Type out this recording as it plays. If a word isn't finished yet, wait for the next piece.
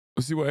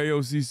Let's see what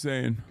AOC's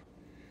saying.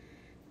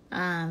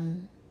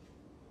 And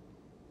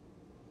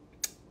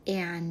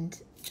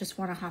just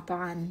want to hop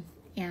on,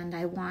 and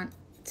I want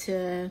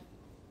to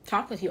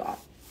talk with you all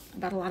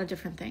about a lot of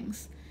different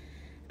things.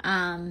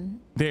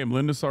 Damn,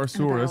 Linda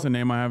Sarsour, that's a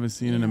name I haven't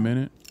seen in a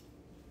minute.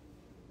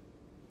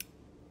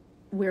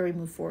 Where we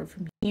move forward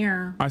from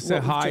here. I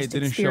said hi, it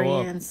didn't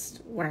show up.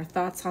 What our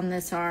thoughts on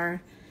this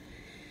are.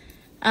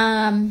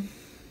 And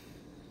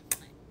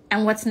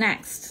what's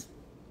next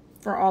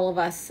for all of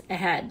us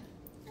ahead.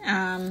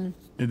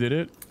 Did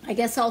it? I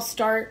guess I'll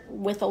start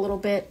with a little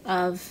bit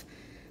of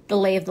the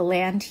lay of the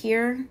land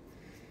here.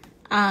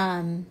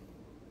 Linda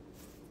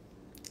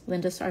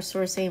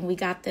Sarsour saying, we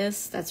got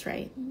this. That's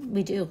right.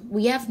 We do.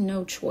 We have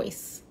no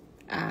choice.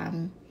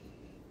 And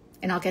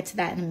I'll get to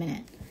that in a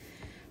minute.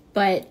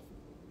 But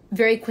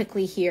very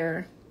quickly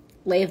here,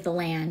 lay of the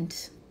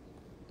land.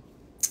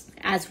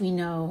 As we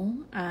know,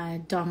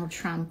 Donald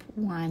Trump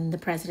won the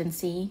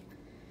presidency.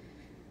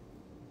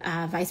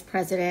 Vice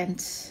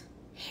President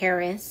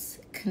Harris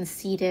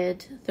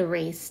conceded the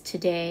race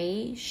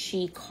today.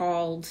 She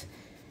called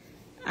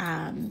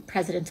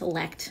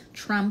President-elect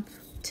Trump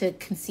to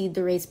concede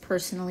the race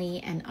personally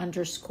and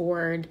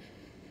underscored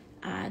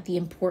the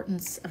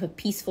importance of a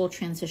peaceful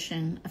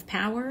transition of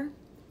power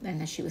and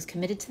that she was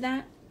committed to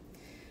that.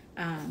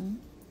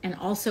 And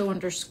also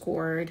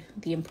underscored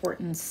the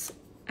importance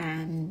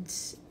and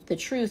the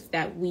truth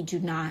that we do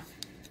not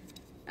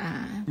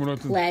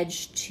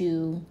pledge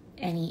to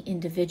any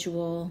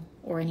individual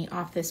or any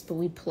office, but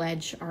we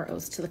pledge our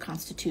oaths to the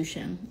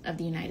Constitution of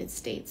the United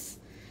States.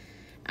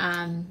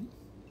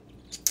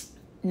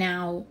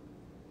 Now,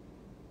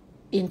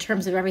 in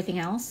terms of everything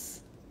else,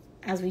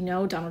 as we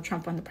know, Donald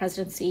Trump won the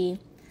presidency.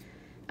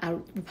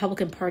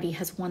 Republican Party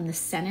has won the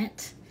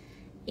Senate,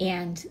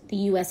 and the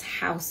U.S.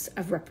 House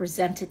of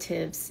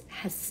Representatives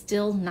has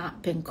still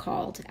not been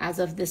called. As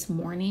of this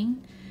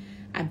morning,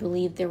 I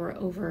believe there were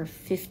over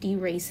 50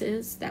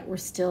 races that were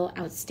still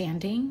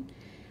outstanding.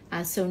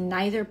 So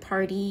neither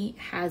party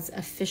has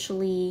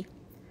officially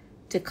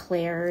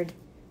declared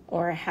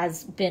or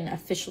has been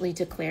officially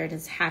declared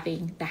as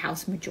having the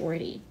House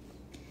majority.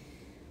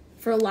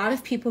 For a lot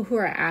of people who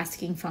are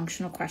asking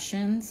functional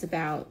questions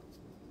about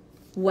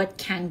what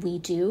can we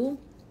do,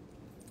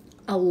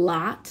 a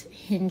lot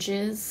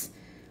hinges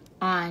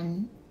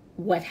on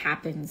what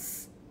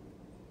happens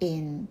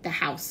in the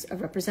House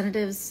of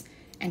Representatives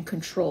and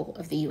control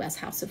of the U.S.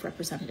 House of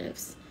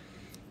Representatives.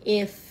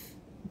 If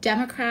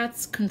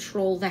Democrats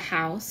control the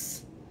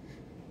House,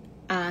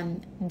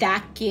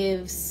 that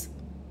gives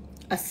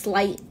a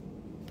slight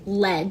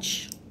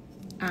ledge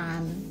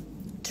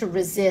to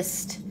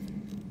resist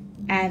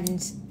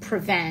and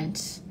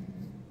prevent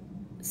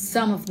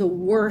some of the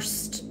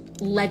worst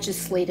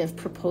legislative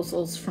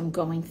proposals from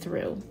going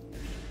through.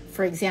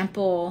 For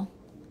example,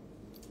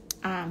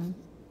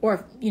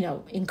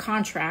 in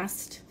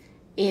contrast,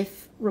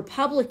 if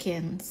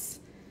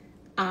Republicans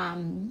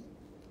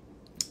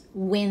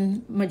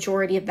win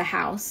majority of the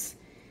House,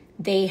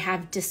 they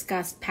have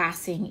discussed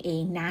passing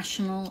a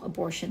national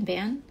abortion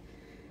ban.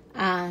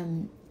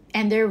 And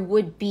there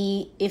would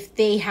be, if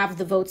they have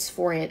the votes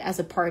for it as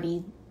a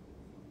party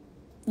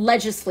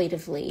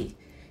legislatively,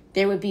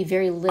 there would be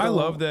very little I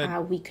love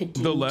that we could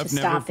do the left to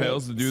never stop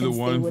fails it, to do the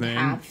one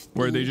thing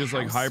where they just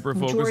like hyper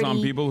focus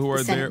on people who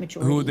are there,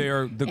 who they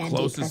are the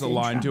closest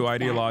aligned to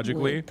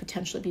ideologically,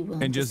 potentially be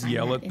willing and to just sign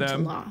yell that at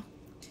them. law.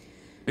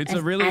 It's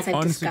a really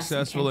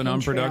unsuccessful and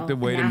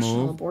unproductive way to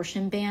move.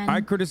 Abortion ban,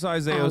 I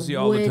criticize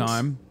AOC all the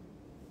time.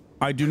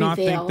 I do not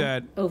think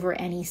that over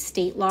any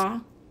state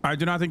law. I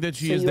do not think that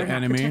she so is the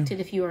enemy. You're not protected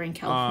if you are in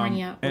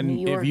California or and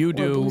New York if you or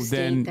do, blue state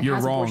then that you're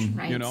has wrong. abortion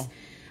rights. You know,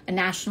 a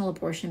national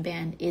abortion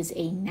ban is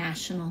a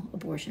national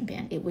abortion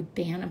ban. It would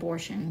ban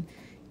abortion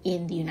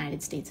in the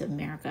United States of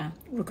America,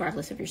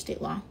 regardless of your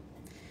state law.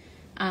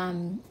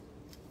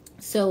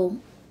 So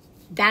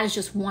that is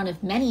just one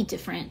of many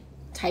different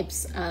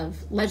types of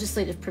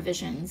legislative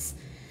provisions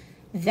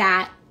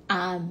that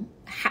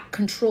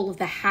control of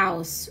the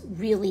House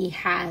really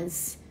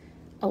has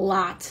a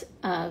lot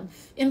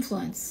of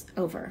influence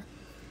over.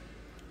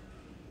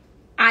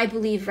 I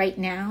believe right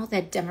now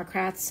that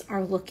Democrats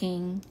are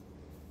looking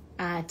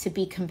to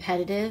be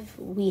competitive.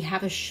 We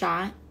have a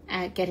shot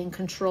at getting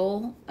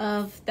control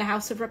of the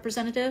House of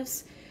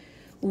Representatives,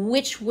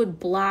 which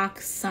would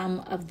block some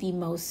of the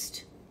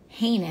most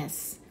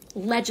heinous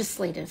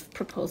legislative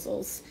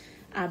proposals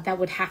that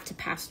would have to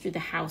pass through the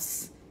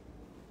House,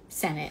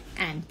 Senate,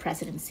 and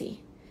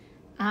presidency.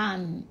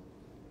 On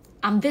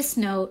this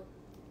note,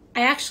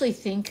 I actually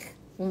think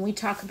when we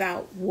talk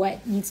about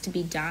what needs to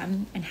be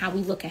done and how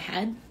we look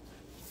ahead,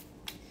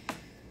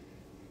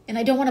 and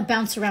I don't want to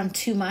bounce around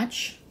too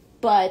much,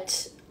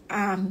 but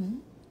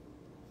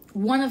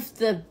one of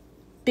the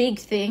big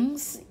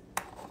things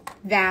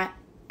that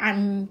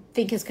I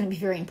think is going to be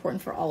very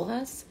important for all of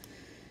us,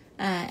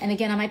 and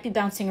again, I might be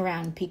bouncing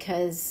around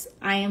because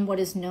I am what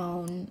is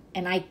known,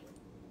 and I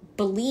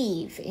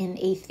believe in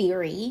a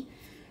theory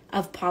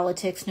of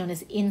politics known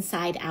as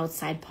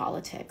inside-outside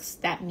politics.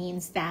 That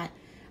means that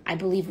I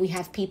believe we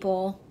have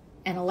people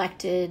and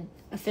elected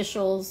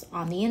officials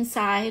on the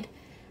inside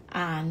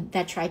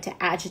that tried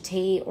to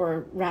agitate,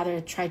 or rather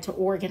tried to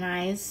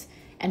organize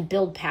and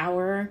build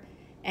power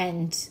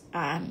and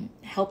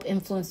help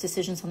influence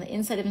decisions on the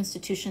inside of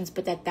institutions,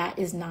 but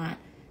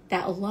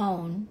that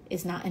alone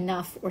is not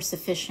enough or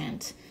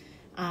sufficient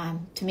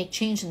to make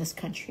change in this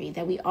country,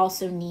 that we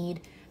also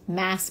need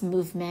mass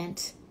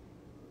movement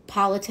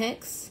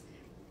politics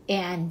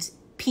and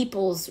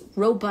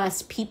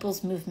robust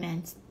people's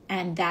movements,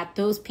 and that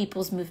those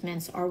people's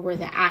movements are where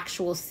the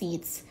actual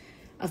seats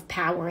of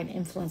power and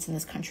influence in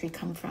this country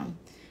come from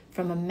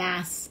a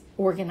mass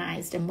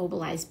organized and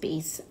mobilized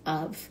base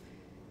of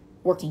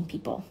working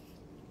people.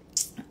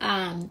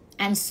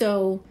 And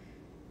so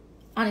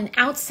on an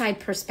outside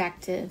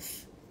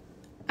perspective,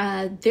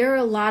 there are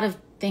a lot of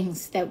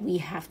things that we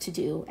have to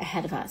do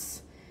ahead of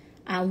us.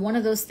 One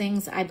of those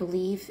things, I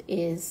believe,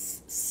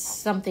 is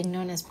something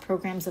known as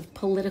programs of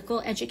political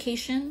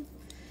education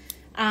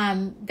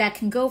that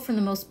can go from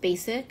the most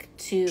basic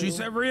to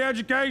free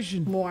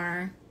education,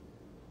 more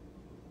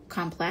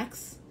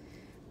complex.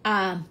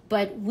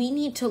 But we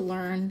need to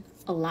learn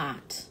a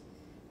lot.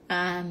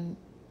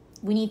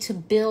 We need to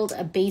build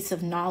a base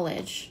of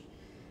knowledge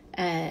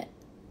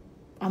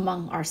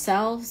among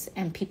ourselves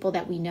and people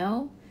that we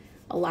know.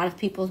 A lot of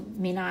people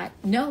may not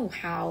know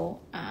how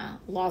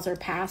laws are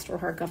passed or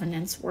how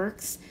governance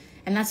works,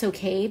 and that's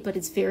okay, but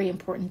it's very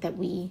important that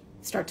we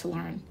start to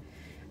learn.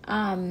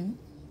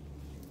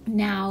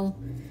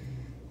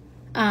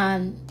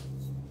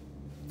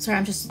 Sorry,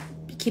 I'm just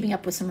keeping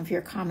up with some of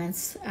your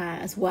comments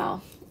as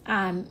well.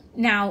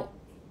 Now,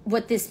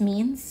 what this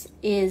means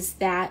is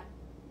that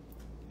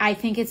I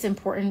think it's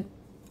important,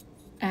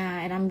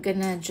 and I'm going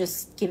to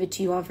just give it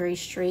to you all very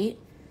straight.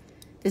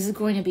 This is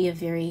going to be a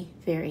very,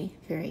 very,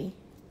 very,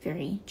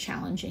 very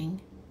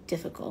challenging,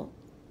 difficult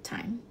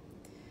time.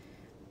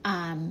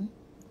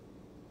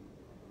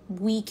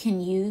 We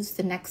can use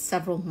the next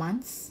several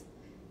months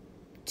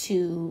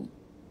to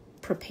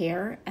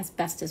prepare as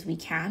best as we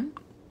can.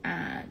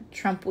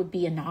 Trump would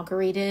be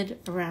inaugurated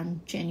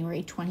around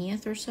January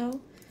 20th or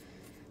so.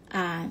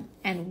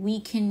 And we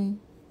can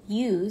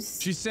use...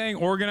 She's saying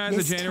organize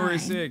the January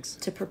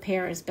 6th. ...to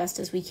prepare as best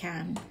as we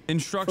can.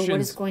 Instructions for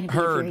what is going to be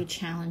heard. A very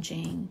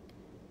challenging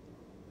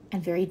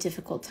and very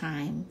difficult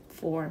time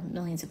for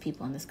millions of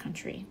people in this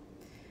country.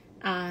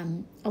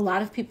 A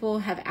lot of people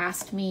have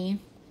asked me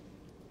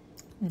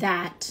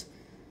that,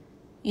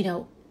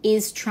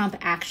 is Trump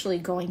actually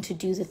going to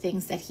do the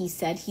things that he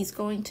said he's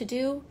going to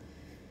do?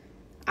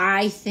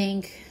 I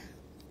think,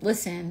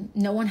 listen,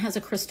 no one has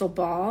a crystal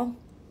ball,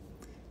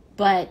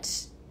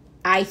 but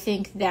I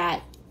think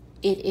that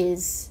it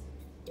is,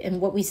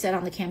 and what we said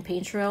on the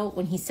campaign trail,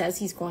 when he says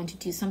he's going to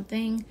do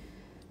something,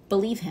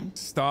 believe him.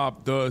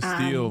 Stop the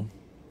steal.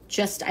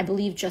 I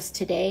believe just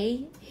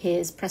today,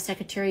 his press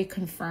secretary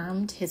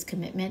confirmed his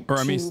commitment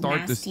to mass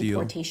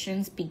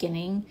deportations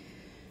beginning,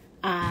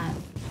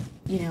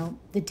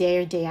 the day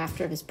or day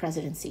after of his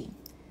presidency.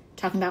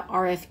 Talking about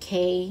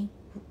RFK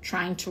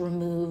trying to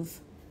remove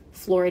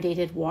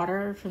fluoridated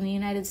water from the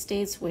United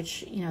States,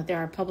 which, there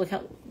are public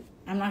health.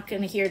 I'm not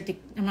here to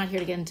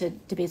get into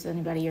debates with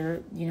anybody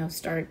or,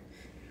 start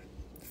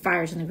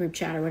fires in the group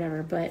chat or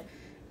whatever. But,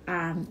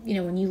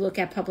 when you look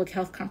at public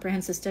health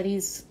comprehensive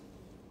studies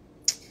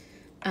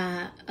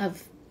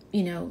of,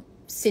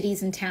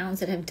 cities and towns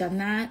that have done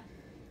that,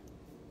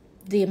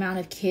 the amount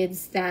of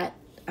kids that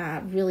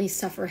really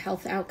suffer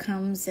health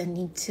outcomes and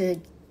need to,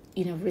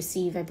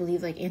 receive, I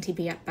believe, like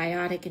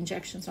antibiotic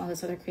injections and all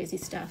this other crazy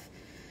stuff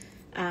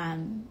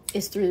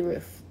is through the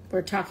roof.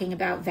 We're talking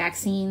about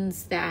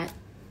vaccines that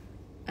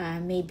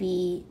may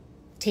be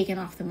taken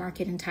off the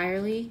market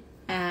entirely.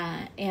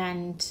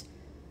 And,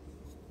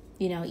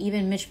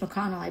 even Mitch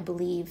McConnell, I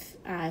believe,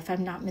 if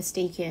I'm not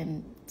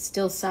mistaken,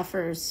 still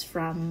suffers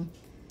from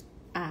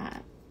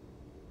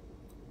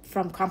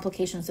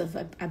complications of,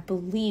 I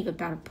believe, a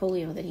bout of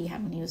polio that he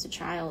had when he was a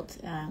child.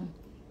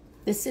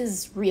 This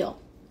is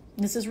real.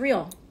 This is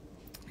real.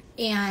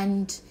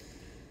 And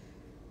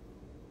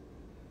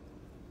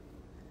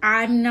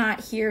I'm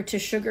not here to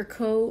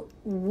sugarcoat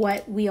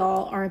what we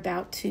all are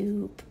about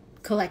to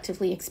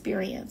collectively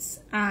experience.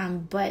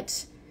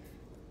 But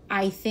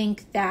I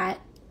think that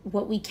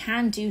what we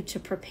can do to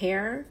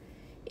prepare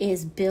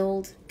is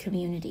build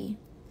community.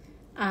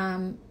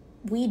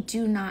 We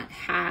do not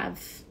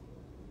have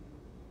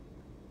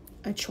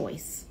a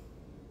choice.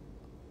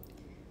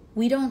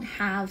 We don't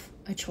have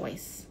a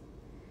choice.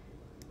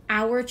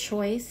 Our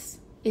choice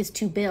is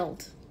to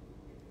build.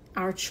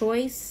 Our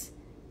choice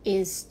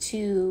is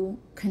to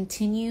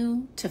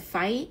continue to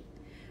fight.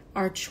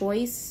 Our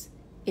choice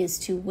is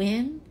to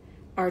win.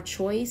 Our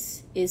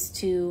choice is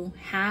to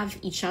have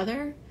each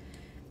other.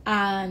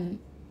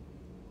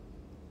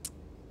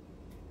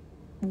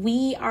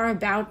 We are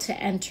about to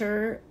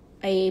enter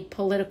a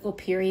political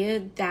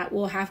period that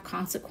will have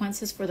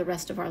consequences for the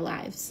rest of our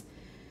lives.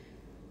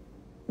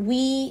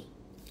 We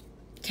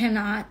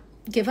cannot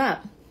give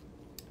up.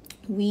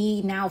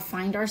 We now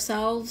find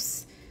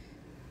ourselves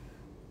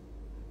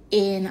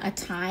in a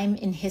time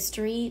in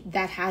history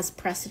that has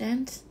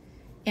precedent,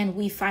 And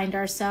we find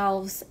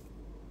ourselves...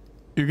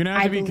 You're going to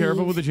have to be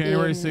careful with the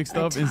January 6th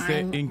stuff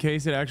in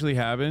case it actually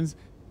happens.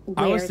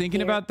 I was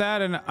thinking about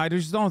that, and I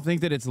just don't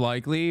think that it's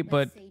likely.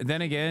 But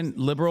then again,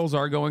 liberals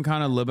are going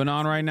kind of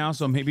Lebanon right now,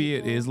 so maybe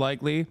it is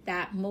likely.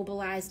 That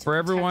mobilized for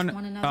everyone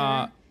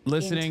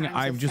listening,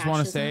 I just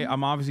want to say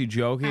I'm obviously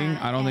joking.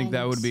 I don't think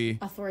that would be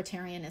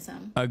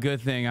authoritarianism a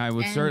good thing. I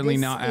would certainly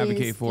not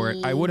advocate for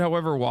it. I would,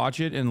 however, watch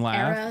it and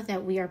laugh. Era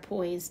that we are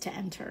poised to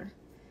enter.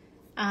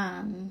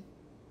 Donald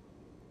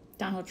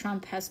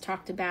Trump has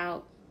talked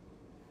about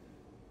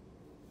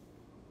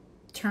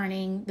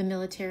turning the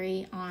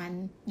military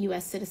on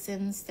U.S.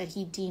 citizens that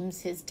he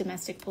deems his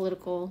domestic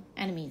political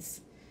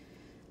enemies.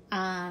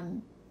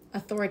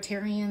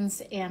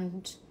 Authoritarians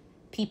and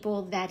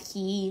people that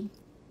he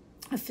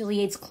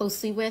affiliates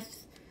closely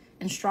with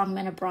and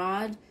strongmen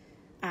abroad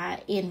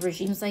in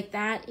regimes like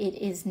that, it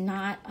is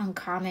not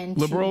uncommon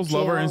liberals to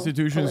love our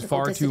institutions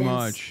far too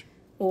much,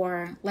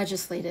 or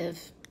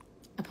legislative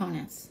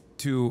opponents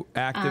to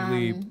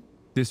actively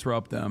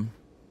disrupt them.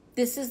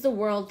 This is the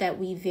world that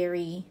we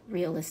very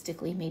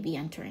realistically may be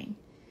entering.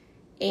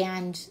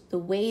 And the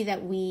way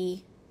that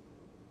we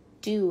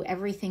do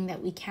everything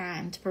that we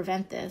can to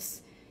prevent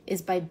this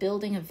is by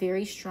building a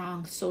very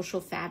strong social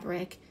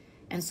fabric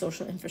and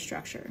social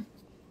infrastructure.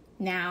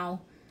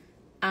 Now,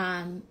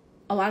 a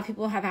lot of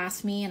people have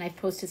asked me, and I've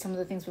posted some of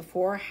the things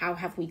before, how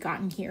have we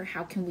gotten here?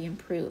 How can we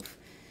improve?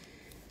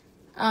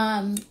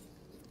 A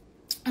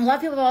lot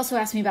of people have also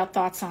asked me about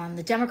thoughts on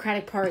the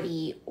Democratic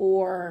Party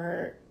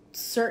or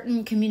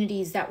certain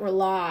communities that were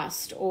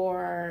lost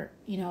or,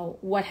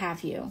 what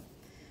have you.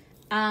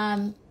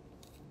 And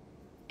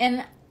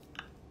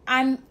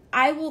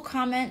I will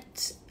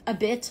comment a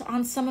bit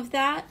on some of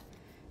that.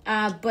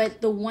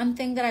 But the one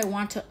thing that I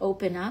want to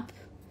open up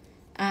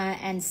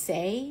and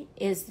say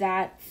is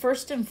that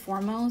first and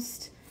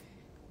foremost,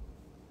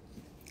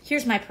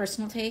 here's my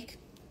personal take.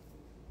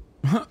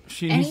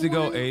 She needs to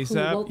go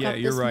ASAP. Yeah,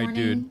 you're right,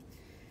 dude.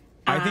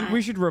 I think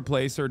we should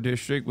replace our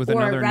district with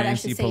another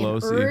Nancy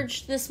Pelosi.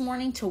 Urged this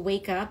morning to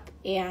wake up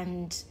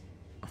and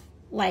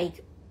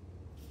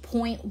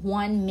point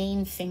one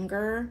main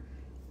finger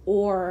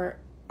or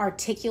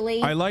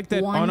articulate. I like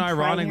that.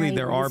 Unironically,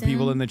 there are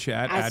people in the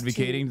chat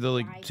advocating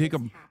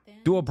to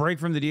do a break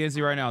from the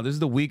DNC right now. This is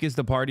the weakest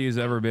the party has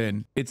ever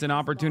been. It's an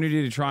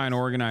opportunity to try and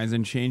organize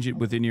and change it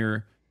within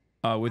your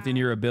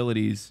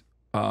abilities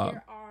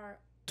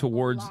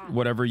towards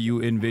whatever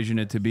you envision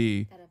it to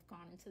be.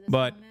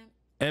 But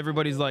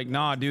everybody's like,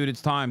 nah, dude,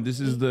 it's time. This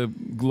is the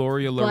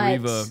Gloria La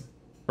Riva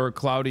or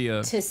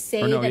Claudia. To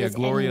say that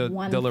Gloria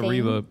de la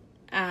Riva.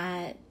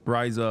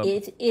 Rise up.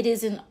 It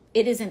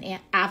is an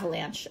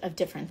avalanche of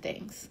different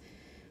things.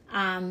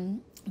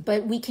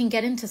 But we can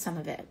get into some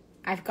of it.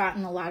 I've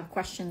gotten a lot of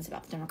questions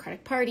about the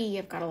Democratic Party.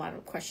 I've got a lot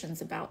of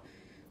questions about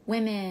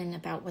women,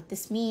 about what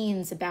this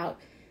means, about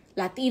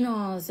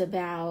Latinos,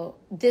 about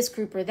this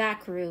group or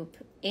that group.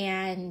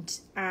 And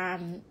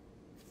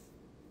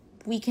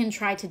we can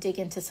try to dig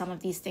into some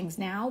of these things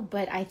now,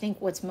 but I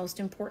think what's most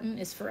important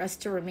is for us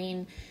to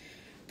remain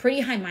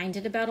pretty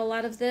high-minded about a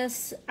lot of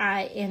this.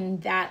 In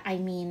that, I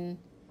mean,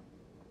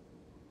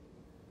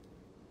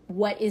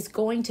 what is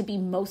going to be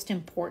most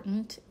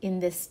important in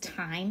this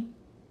time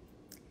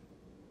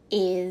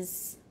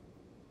is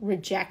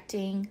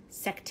rejecting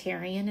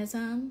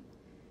sectarianism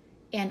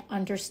and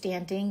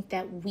understanding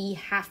that we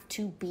have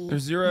to be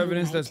There's zero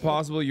evidence that's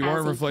possible. You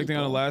aren't reflecting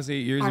on the last 8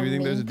 years. If you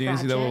think there's a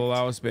DNC that will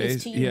allow a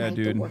space, yeah,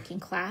 dude. The working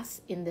class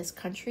in this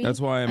country.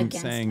 That's why I'm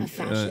saying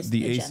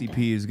the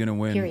ACP is going to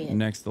win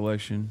next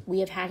election.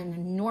 We have had an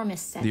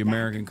enormous setback. The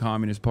American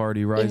Communist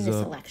Party rise in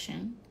this up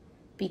election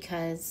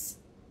because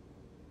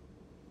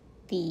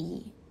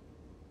the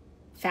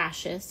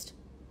fascist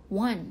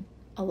won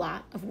a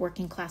lot of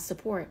working class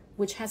support,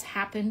 which has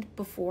happened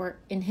before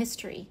in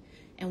history,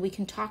 and we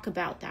can talk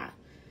about that.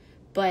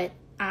 But,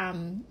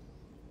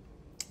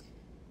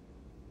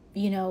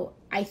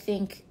 I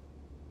think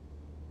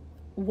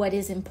what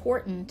is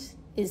important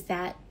is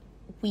that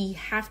we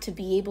have to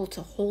be able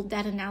to hold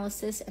that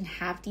analysis and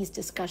have these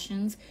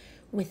discussions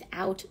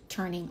without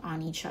turning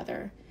on each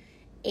other.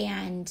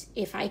 And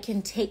if I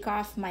can take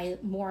off my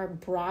more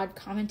broad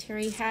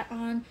commentary hat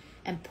on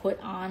and put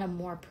on a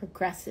more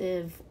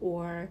progressive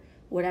or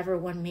whatever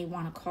one may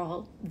want to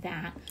call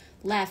that,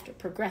 left or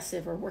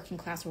progressive or working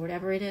class or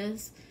whatever it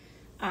is,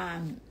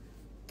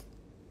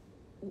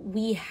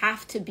 we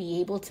have to be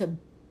able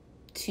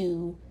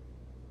to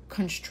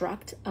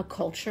construct a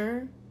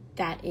culture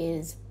that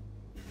is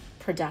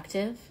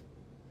productive,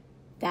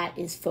 that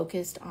is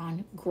focused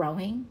on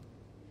growing,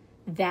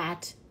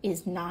 that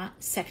is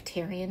not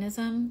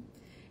sectarianism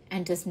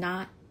and does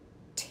not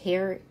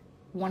tear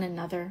one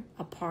another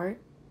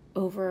apart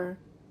over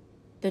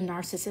the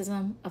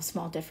narcissism of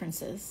small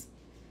differences.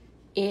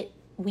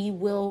 We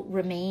will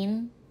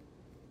remain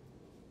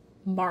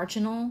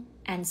marginal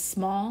and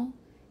small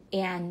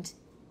and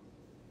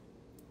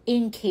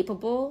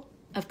incapable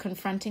of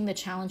confronting the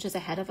challenges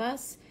ahead of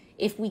us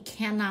if we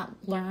cannot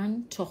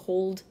learn to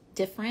hold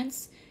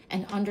difference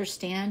and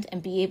understand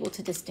and be able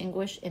to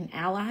distinguish an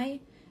ally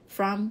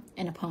from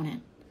an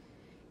opponent.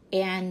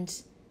 And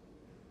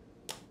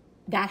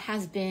that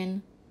has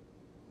been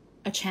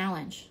a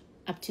challenge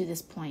up to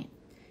this point.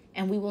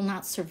 And we will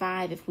not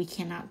survive if we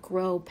cannot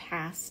grow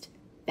past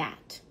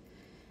that.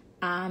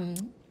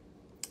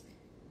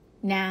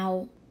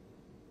 Now,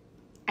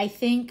 I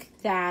think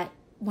that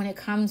when it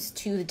comes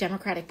to the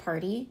Democratic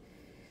Party,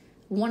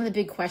 one of the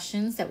big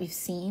questions that we've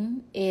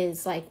seen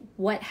is like,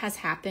 what has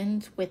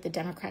happened with the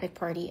Democratic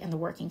Party and the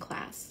working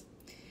class?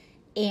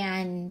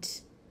 And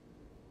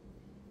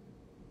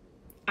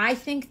I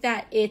think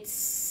that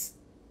it's,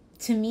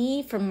 to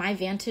me, from my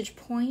vantage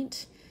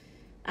point,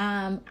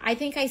 I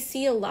think I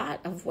see a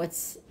lot of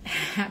what's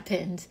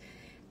happened.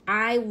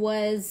 I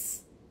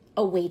was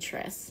a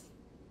waitress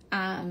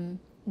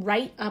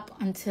right up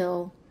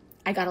until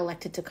I got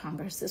elected to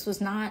Congress. This was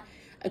not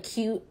a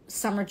cute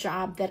summer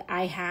job that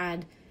I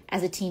had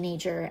as a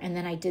teenager, and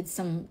then I did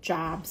some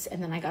jobs,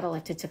 and then I got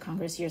elected to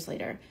Congress years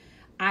later.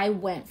 I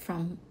went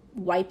from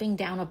wiping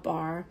down a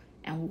bar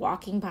and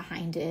walking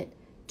behind it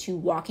to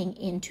walking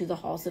into the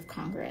halls of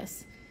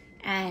Congress.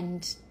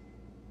 And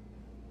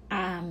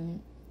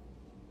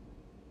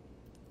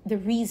the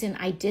reason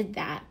I did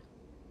that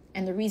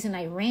and the reason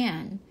I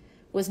ran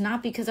was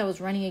not because I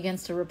was running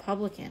against a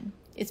Republican.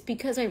 It's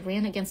because I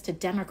ran against a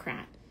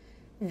Democrat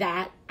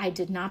that I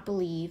did not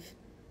believe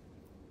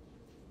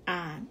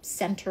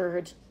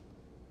centered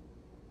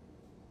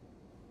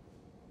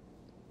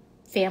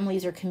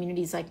families or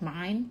communities like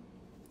mine,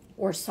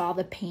 or saw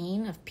the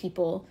pain of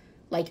people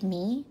like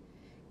me.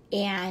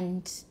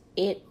 And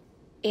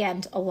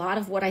a lot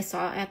of what I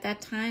saw at that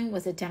time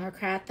was a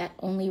Democrat that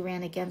only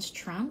ran against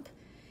Trump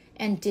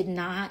and did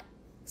not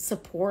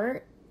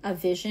support a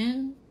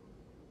vision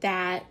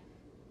that,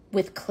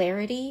 with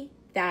clarity,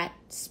 that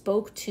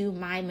spoke to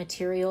my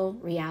material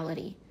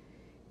reality.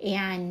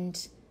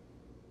 And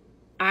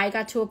I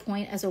got to a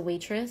point as a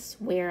waitress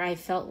where I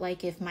felt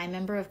like if my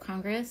member of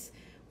Congress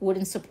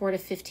wouldn't support a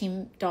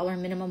 $15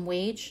 minimum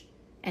wage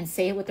and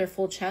say it with their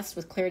full chest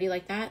with clarity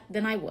like that,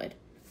 then I would.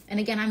 And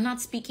again, I'm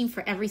not speaking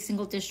for every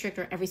single district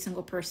or every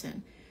single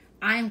person.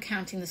 I'm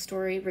recounting the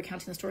story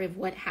of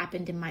what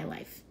happened in my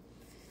life.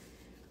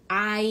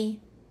 I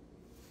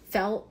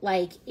felt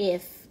like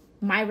if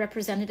my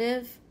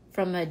representative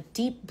from a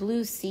deep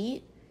blue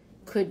seat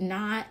could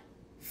not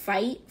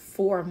fight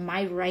for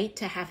my right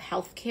to have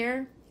health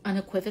care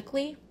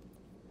unequivocally,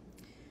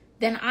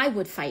 then I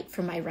would fight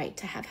for my right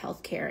to have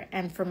health care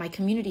and for my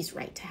community's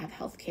right to have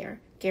health care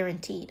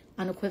guaranteed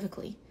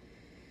unequivocally.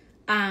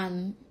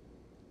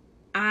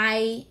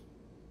 I,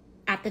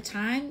 at the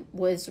time,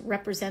 was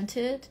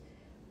represented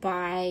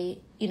by,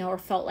 or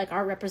felt like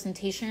our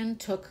representation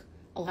took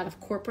a lot of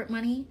corporate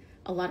money,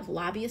 a lot of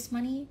lobbyist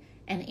money,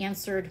 and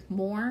answered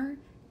more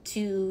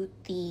to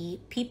the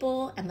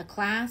people and the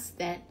class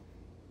that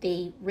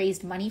they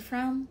raised money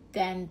from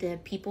than the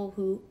people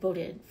who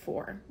voted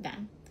for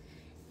them.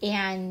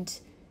 And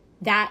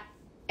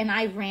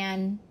I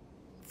ran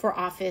for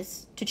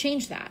office to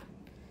change that.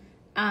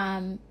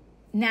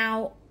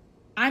 Now,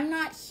 I'm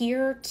not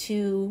here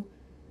to,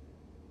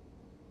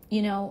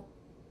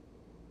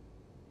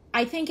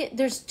 I think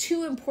there's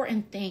two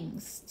important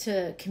things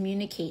to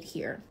communicate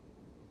here.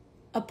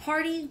 A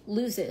party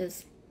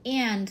loses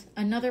and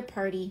another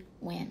party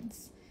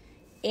wins.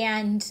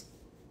 And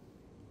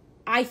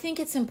I think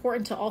it's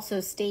important to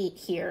also state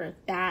here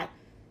that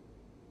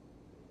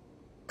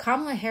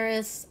Kamala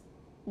Harris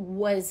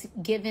was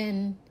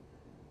given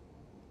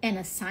an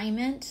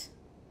assignment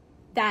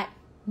that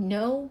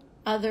no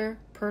other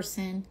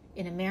person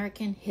in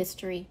American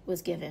history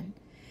was given,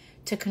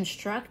 to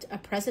construct a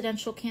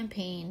presidential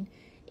campaign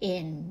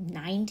in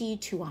 90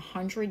 to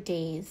 100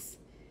 days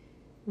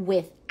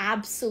with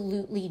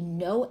absolutely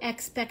no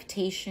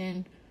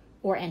expectation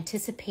or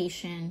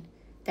anticipation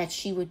that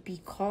she would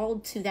be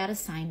called to that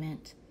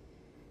assignment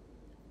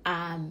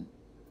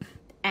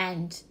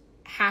and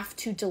have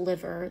to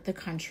deliver the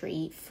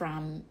country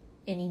from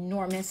an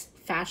enormous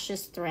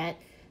fascist threat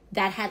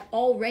that had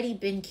already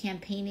been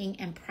campaigning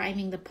and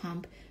priming the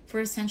pump for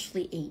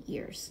essentially 8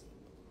 years.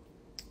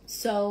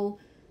 So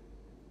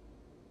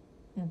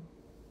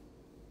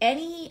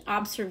any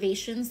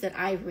observations that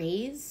I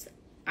raise,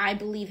 I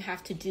believe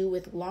have to do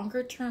with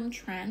longer term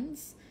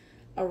trends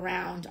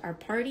around our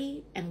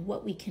party and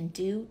what we can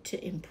do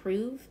to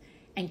improve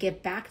and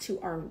get back to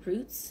our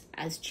roots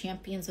as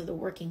champions of the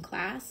working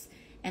class.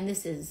 And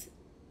this is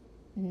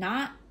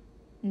none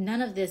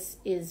of this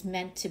is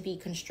meant to be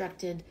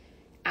constructed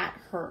at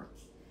her.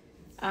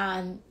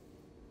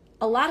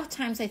 A lot of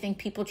times I think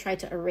people try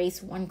to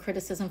erase one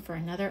criticism for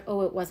another.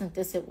 Oh, it wasn't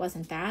this, it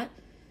wasn't that.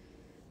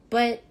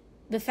 But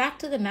the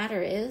fact of the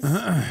matter is,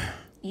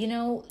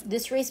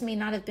 this race may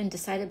not have been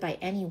decided by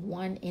any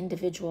one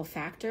individual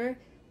factor,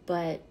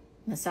 but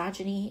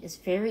misogyny is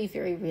very,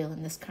 very real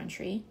in this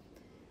country.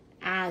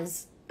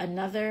 As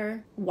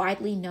another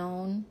widely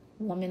known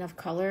woman of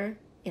color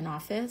in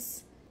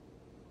office,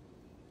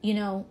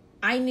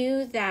 I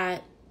knew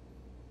that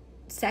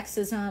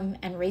sexism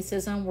and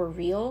racism were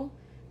real,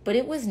 but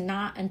it was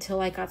not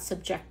until I got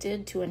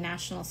subjected to a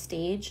national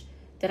stage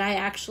that I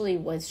actually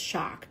was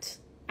shocked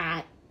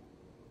at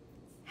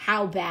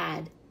how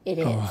bad it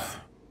is.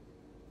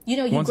 You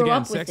know, you once grow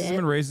again, up with sexism it,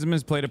 and racism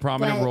has played a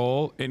prominent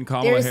role in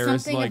Kamala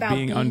Harris like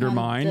being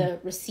undermined. The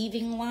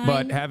receiving line,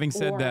 but having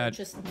said that,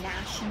 just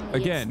nationally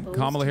again,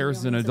 Kamala Harris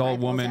is an adult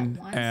woman,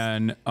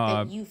 and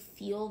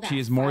she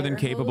is more than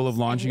capable of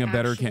launching a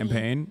better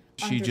campaign.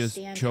 She just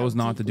chose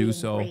not to do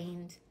so.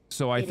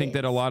 So I think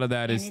that a lot of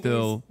that is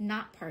still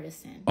not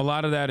partisan. A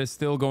lot of that is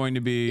still going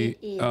to be,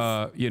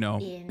 you know,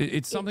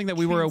 it's something that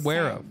we were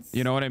aware of.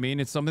 You know what I mean?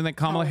 It's something that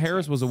Kamala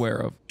Harris was aware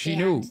of. She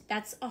knew.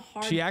 That's a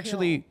hard She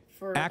actually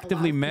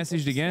actively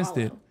messaged against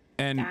it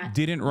and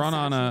didn't run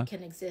on a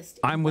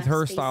I'm with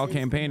her style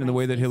campaign in the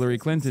way that Hillary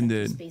Clinton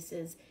did.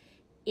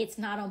 It's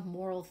not a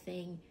moral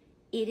thing.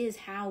 It is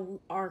how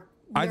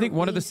I think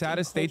one of the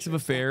saddest states of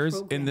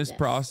affairs in this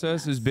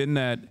process has been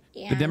that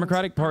the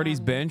Democratic Party's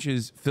bench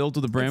is filled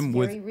to the brim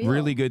with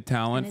really good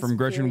talent from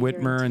Gretchen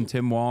Whitmer and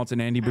Tim Walz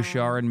and Andy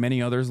Bashar and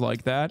many others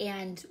like that.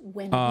 And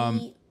when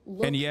we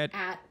look and yet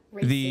at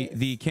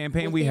the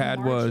campaign we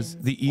had was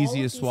the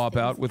easiest swap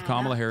out with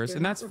Kamala Harris,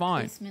 and that's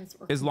fine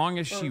as long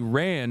as she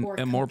ran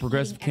a more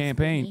progressive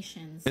campaign,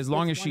 as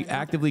long as she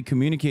actively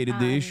communicated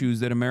the issues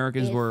that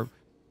Americans were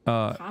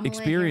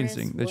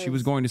experiencing, that she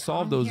was going to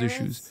solve those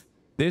issues.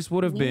 This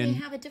would have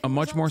been a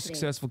much more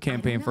successful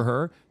campaign for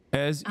her,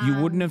 as you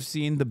wouldn't have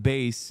seen the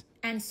base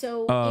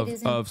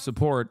of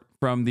support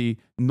from the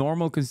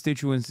normal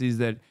constituencies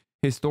that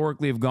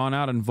historically have gone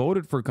out and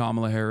voted for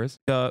Kamala Harris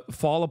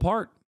fall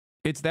apart.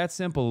 It's that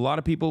simple. A lot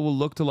of people will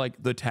look to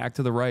like the tack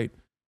to the right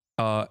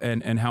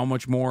and how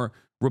much more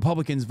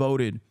Republicans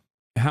voted,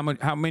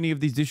 how many of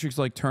these districts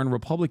like turned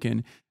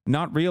Republican,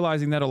 not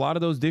realizing that a lot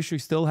of those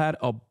districts still had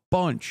a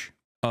bunch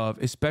of,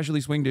 especially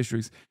swing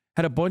districts,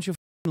 had a bunch of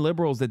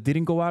liberals that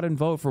didn't go out and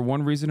vote for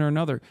one reason or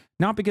another.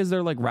 Not because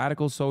they're like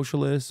radical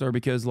socialists or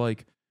because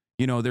like,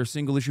 you know, they're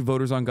single issue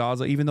voters on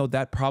Gaza, even though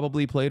that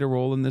probably played a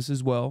role in this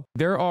as well.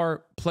 There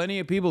are plenty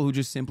of people who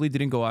just simply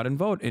didn't go out and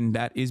vote. And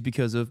that is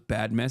because of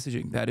bad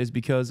messaging. That is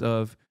because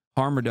of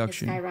harm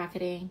reduction. It's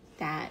skyrocketing,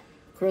 that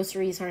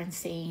groceries are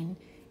insane,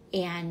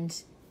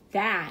 and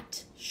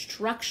that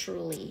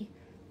structurally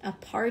a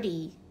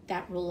party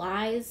that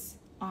relies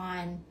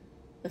on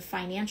the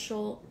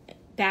financial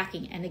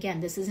backing, and again,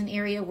 this is an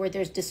area where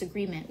there's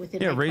disagreement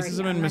within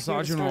racism and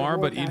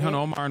misogynoir, but Ilhan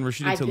Omar and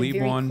Rashida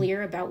Tlaib won.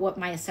 Clear about what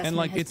my assessment and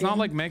like, has it's not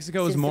like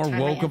Mexico is more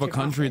woke of a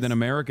country than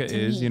America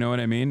is. You know what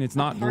I mean? It's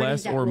not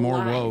less or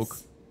more woke.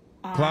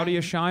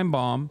 Claudia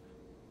Sheinbaum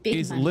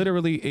is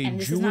literally a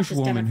Jewish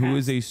woman who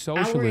is a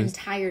socialist. Our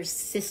entire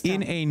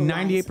system in a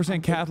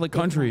 98% Catholic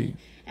country.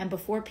 And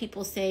before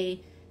people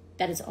say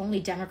that it's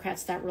only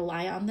Democrats that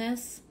rely on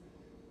this,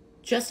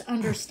 just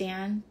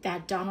understand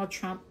that Donald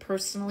Trump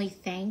personally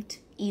thanked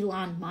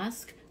Elon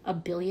Musk, a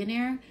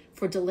billionaire,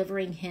 for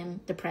delivering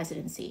him the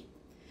presidency.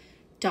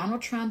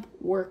 Donald Trump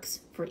works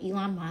for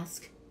Elon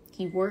Musk.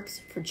 He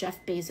works for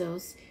Jeff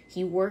Bezos.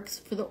 He works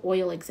for the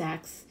oil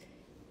execs.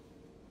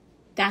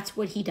 That's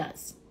what he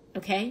does,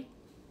 okay?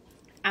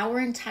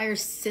 Our entire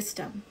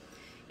system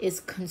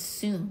is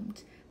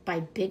consumed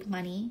by big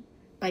money,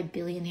 by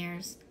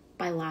billionaires,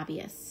 by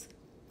lobbyists.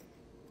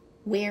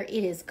 Where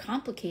it is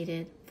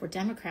complicated for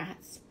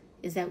Democrats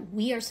is that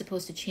we are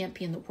supposed to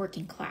champion the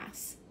working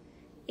class.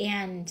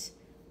 And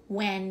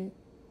when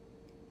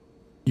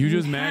you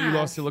just mad you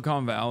lost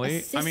Silicon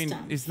Valley? I mean,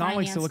 it's not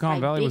like Silicon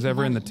Valley was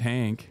ever in the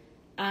tank.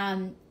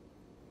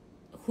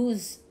 Who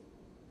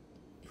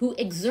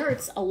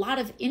exerts a lot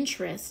of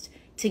interest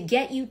to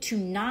get you to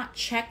not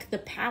check the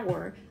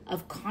power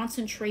of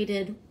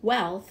concentrated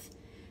wealth,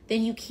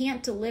 then you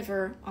can't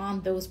deliver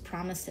on those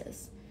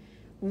promises.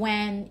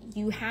 When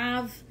you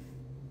have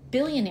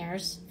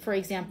billionaires, for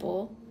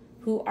example,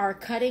 who are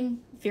cutting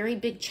very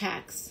big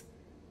checks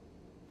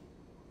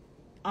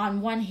on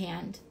one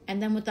hand,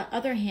 and then with the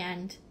other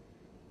hand,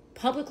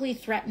 publicly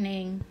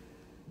threatening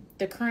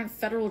the current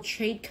federal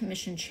trade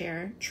commission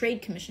chair,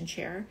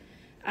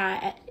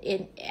 and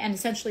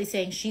essentially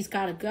saying she's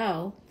got to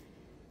go,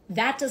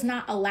 that does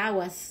not allow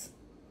us,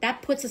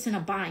 that puts us in a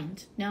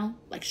bind, no?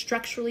 Like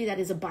structurally, that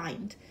is a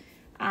bind.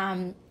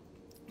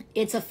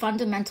 It's a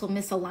fundamental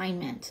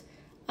misalignment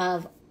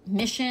of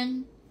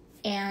mission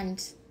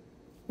and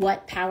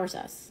what powers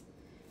us.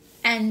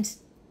 And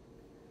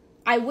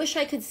I wish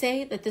I could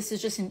say that this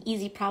is just an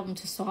easy problem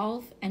to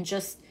solve and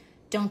just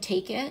don't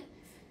take it.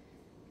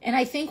 And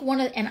I think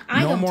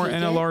no more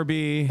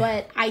NLRB,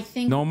 but I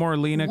think no more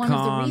Lena one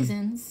Khan. of the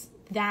reasons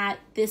that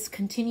this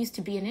continues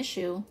to be an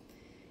issue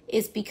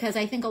is because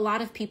I think a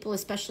lot of people,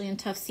 especially in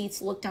tough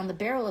seats, look down the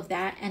barrel of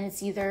that, and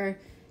it's you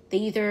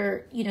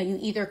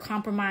either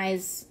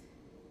compromise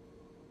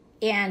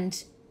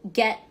and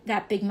get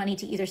that big money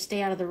to either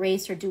stay out of the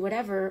race or do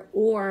whatever,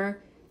 or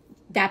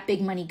that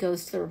big money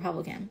goes to the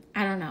Republican.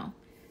 I don't know.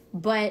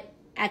 But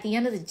at the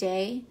end of the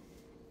day,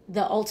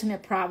 the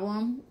ultimate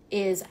problem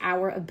is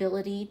our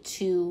ability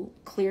to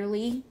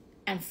clearly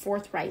and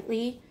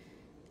forthrightly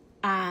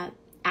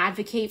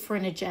advocate for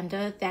an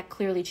agenda that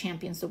clearly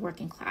champions the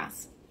working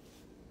class.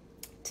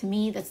 To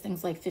me, that's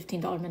things like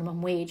 $15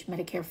 minimum wage,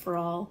 Medicare for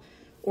all,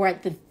 or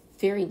at the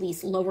very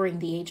least lowering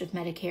the age of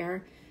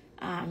Medicare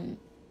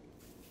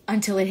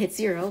until it hits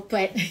zero.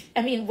 But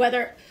I mean,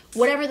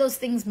 whatever those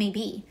things may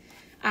be,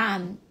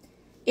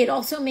 it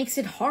also makes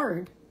it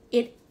hard.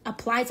 It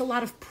applies a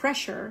lot of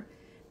pressure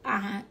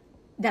that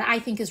I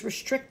think is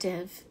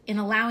restrictive in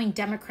allowing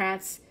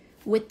Democrats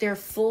with their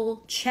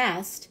full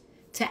chest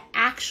to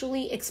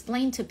actually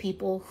explain to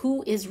people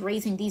who is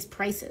raising these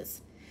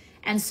prices.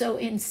 And so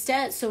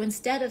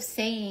instead of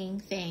saying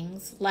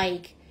things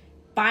like,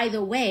 by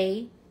the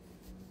way,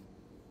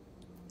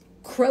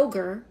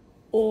 Kroger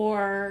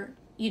or,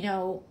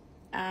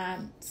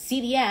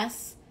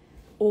 CVS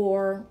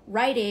or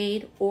Rite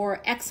Aid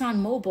or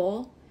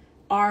ExxonMobil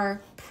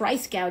are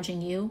price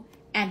gouging you,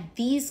 and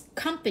these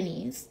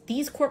companies,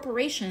 these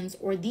corporations,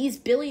 or these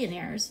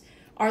billionaires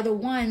are the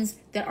ones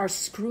that are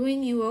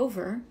screwing you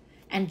over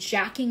and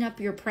jacking up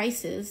your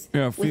prices.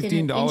 Yeah,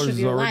 $15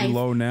 is already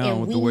low now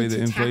with the way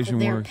the inflation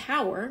works.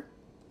 Power.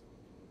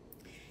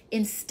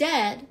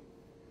 Instead,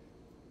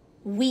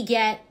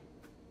 we're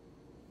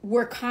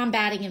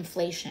combating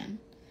inflation.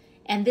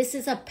 And this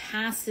is a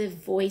passive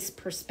voice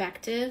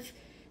perspective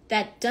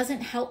that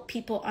doesn't help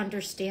people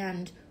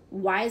understand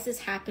why is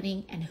this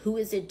happening and who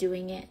is it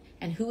doing it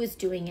and who is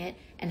doing it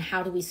and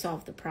how do we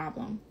solve the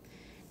problem.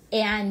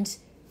 And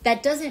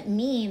that doesn't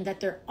mean that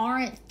there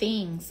aren't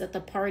things that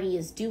the party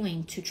is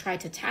doing to try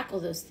to tackle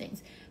those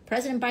things.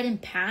 President Biden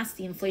passed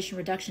the Inflation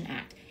Reduction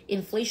Act.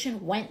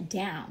 Inflation went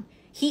down.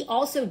 He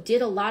also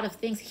did a lot of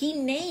things. He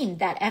named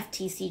that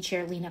FTC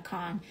chair, Lena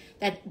Khan,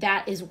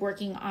 that is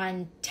working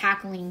on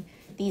tackling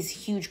these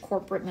huge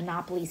corporate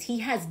monopolies. He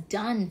has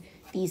done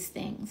these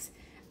things.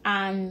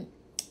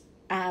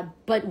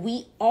 But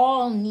we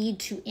all need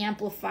to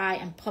amplify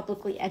and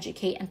publicly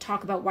educate and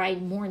talk about why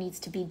more needs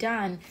to be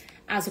done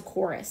as a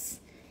chorus.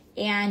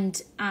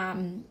 And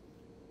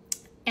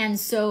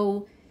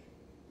so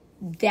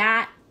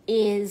that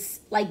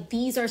is like,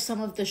 these are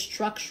some of the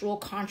structural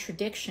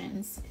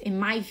contradictions, in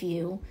my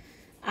view,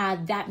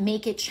 that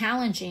make it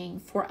challenging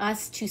for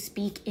us to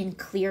speak in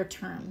clear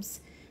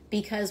terms.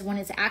 Because when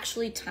it's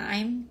actually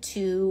time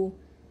to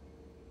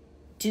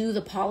do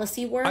the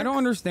policy work, I don't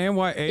understand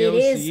why AOC it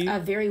is a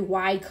very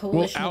wide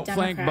coalition will of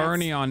Democrats. outflank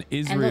Bernie on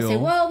Israel. And they'll say,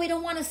 well, we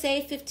don't want to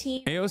say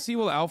 15. AOC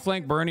will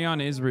outflank Bernie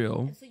on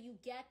Israel. So you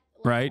get,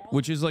 right?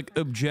 Which is like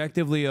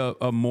objectively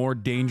a more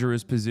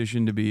dangerous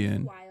position to be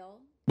in.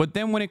 But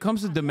then when it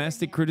comes to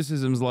domestic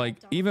criticisms, like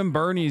even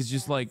Bernie's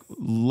just like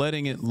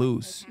letting it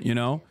loose,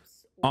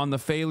 on the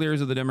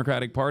failures of the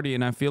Democratic Party.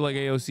 And I feel like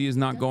AOC is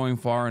not going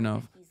far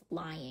enough. He's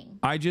lying.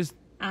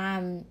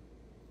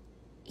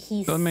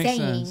 He's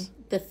saying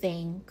the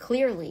thing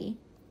clearly,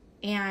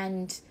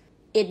 and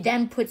it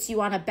then puts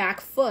you on a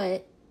back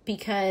foot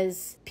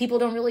because people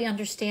don't really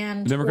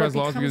understand. Democrats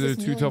lost because they're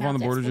too tough on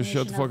the border. Just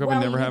shut the fuck up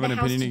and never have an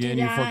opinion again.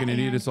 You fucking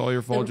idiot. It's all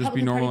your fault. Just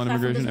be normal on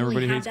immigration.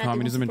 Everybody hates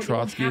communism and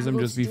Trotskyism.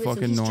 Just be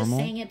fucking normal.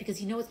 He's saying it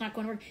because it's not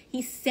going to work.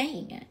 He's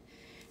saying it.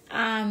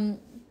 And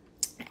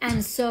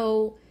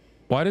so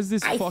why does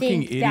this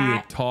fucking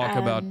idiot talk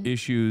about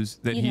issues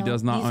that he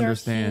does not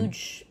understand?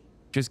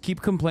 Just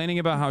keep complaining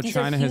about how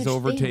China has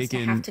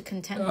overtaken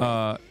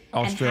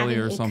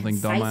Australia or something,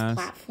 dumbass.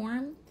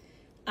 Platform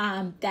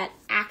that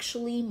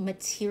actually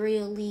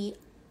materially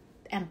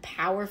and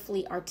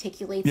powerfully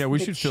articulates. Yeah, we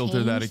should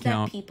filter that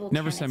account.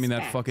 Never send me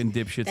that fucking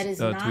dipshit that is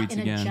not tweets in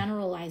again. A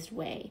generalized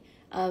way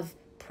of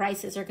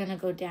prices are going to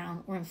go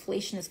down or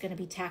inflation is going to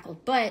be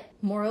tackled, but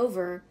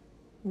moreover,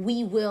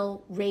 we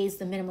will raise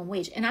the minimum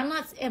wage. And I'm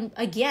not. And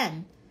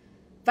again,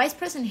 Vice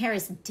President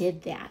Harris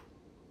did that.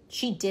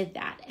 She did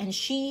that, and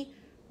she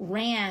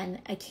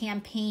ran a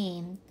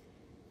campaign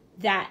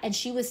and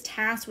she was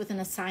tasked with an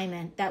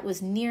assignment that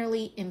was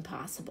nearly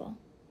impossible.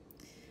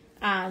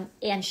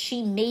 And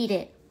she made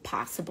it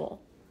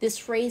possible.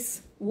 This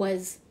race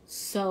was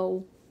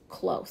so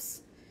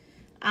close.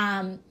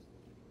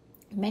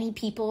 Many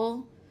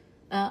people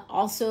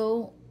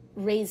also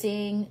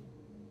raising,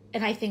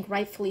 and I think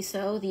rightfully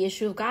so, the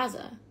issue of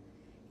Gaza.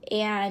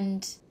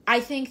 And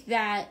I think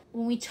that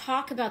when we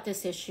talk about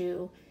this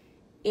issue,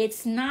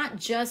 it's not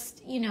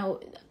just,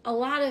 a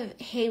lot of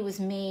hay was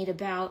made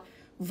about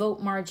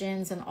vote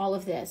margins and all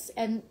of this.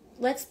 And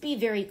let's be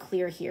very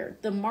clear here.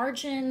 The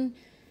margin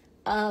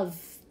of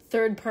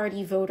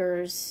third-party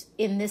voters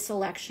in this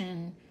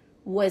election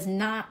was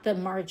not the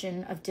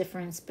margin of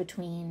difference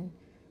between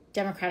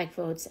Democratic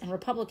votes and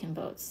Republican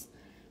votes.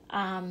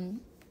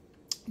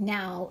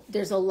 Now,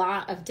 there's a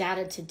lot of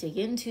data to dig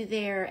into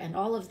there and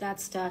all of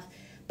that stuff.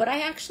 But I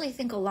actually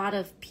think a lot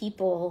of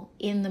people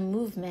in the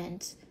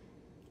movement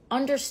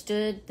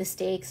understood the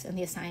stakes and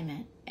the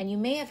assignment. And you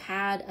may have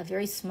had a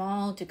very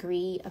small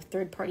degree of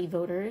third-party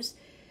voters,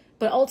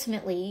 but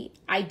ultimately,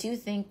 I do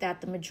think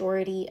that the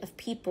majority of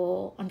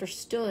people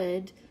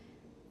understood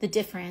the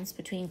difference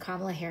between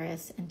Kamala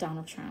Harris and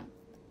Donald Trump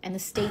and the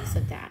stakes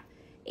of that.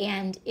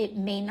 And it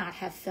may not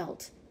have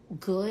felt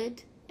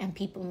good, and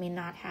people may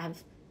not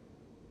have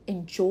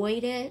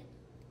enjoyed it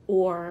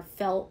or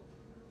felt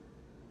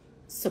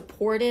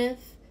supportive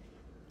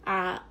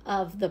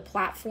of the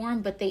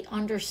platform, but they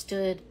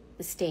understood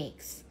the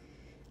stakes.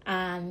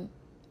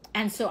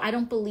 And so I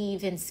don't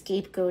believe in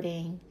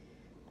scapegoating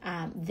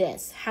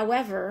this.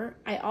 However,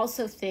 I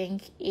also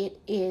think it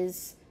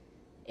is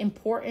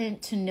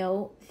important to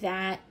note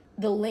that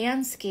the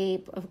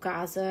landscape of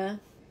Gaza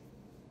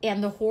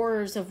and the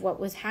horrors of what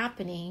was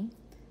happening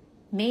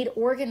made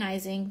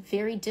organizing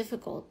very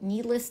difficult,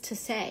 needless to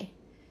say.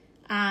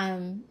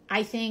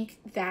 I think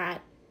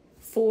that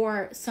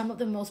for some of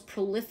the most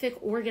prolific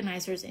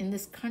organizers in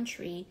this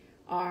country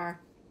are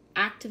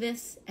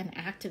activists and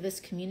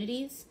activist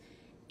communities,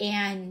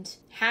 and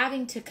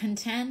having to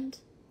contend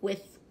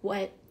with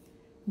what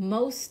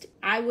most,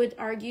 I would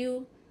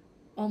argue,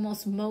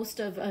 almost most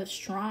of a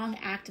strong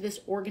activist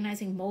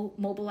organizing,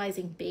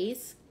 mobilizing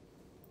base,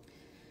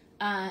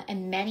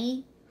 and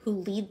many who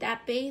lead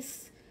that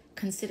base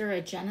consider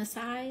a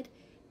genocide.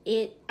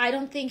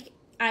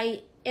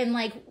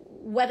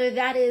 Whether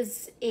that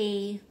is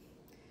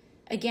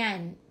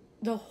again,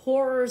 the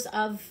horrors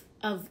of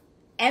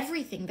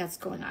everything that's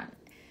going on.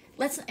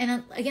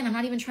 I'm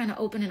not even trying to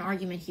open an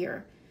argument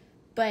here,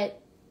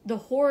 but the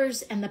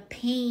horrors and the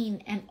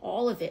pain and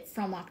all of it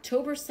from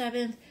October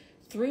 7th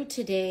through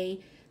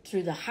today,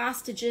 through the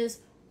hostages,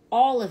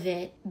 all of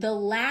it, the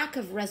lack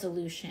of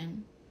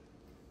resolution,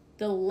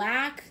 the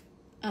lack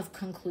of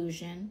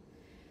conclusion,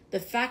 the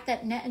fact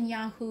that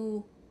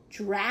Netanyahu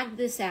dragged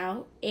this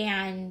out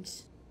and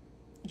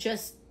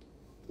just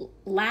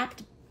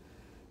lapped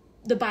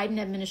the Biden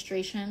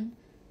administration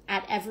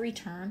at every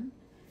turn,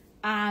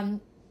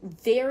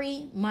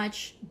 very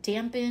much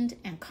dampened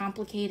and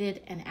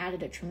complicated and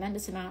added a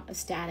tremendous amount of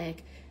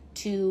static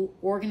to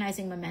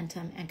organizing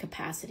momentum and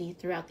capacity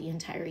throughout the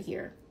entire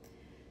year.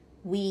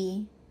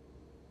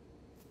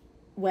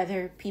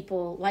 Whether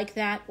people like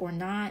that or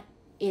not,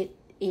 it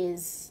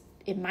is,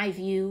 in my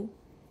view,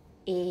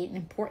 an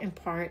important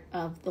part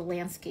of the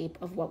landscape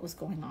of what was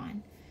going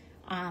on.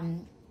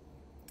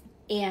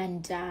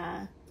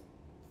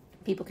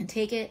 People can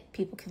take it,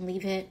 people can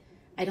leave it.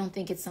 I don't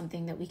think it's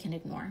something that we can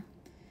ignore.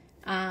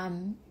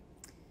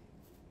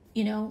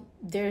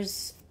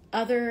 There's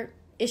other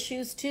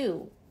issues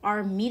too.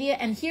 Our media,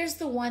 and here's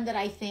the one that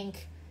I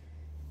think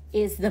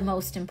is the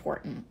most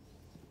important.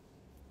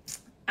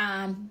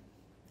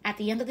 At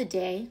the end of the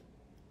day,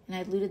 and I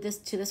alluded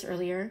to this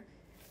earlier,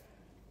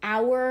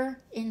 our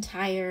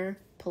entire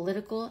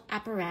political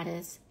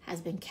apparatus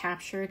has been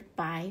captured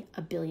by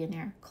a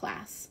billionaire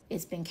class.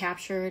 It's been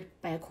captured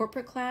by a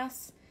corporate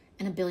class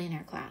and a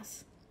billionaire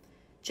class.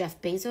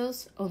 Jeff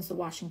Bezos owns the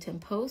Washington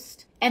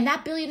Post, and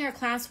that billionaire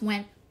class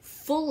went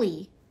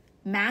fully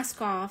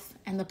mask off,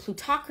 and the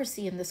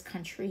plutocracy in this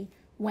country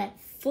went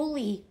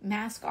fully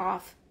mask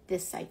off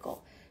this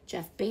cycle.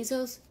 Jeff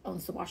Bezos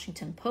owns the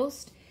Washington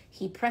Post.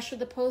 He pressured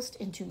the Post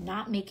into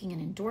not making an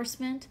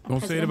endorsement.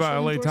 Don't say it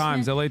about LA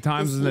Times. LA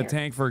Times is in the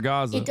tank for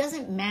Gaza. It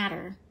doesn't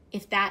matter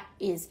if that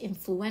is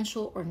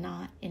influential or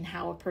not in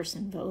how a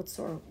person votes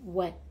or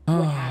what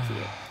have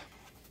you.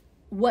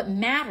 What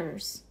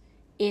matters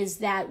is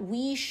that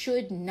we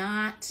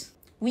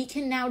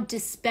can now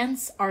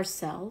dispense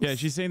ourselves. Yeah,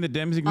 she's saying the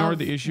Dems ignored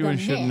the issue and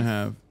shouldn't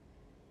have.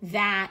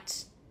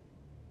 That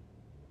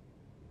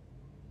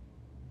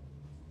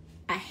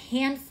a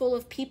handful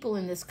of people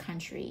in this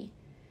country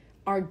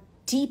are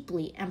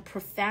deeply and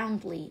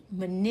profoundly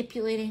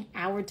manipulating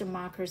our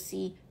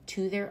democracy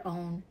to their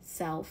own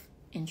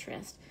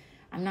self-interest.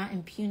 I'm not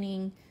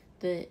impugning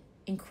the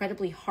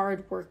incredibly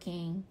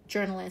hardworking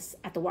journalists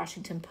at the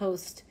Washington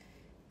Post,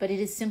 but it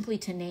is simply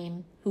to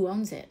name who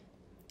owns it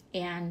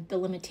and the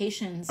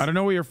limitations. I don't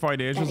know what your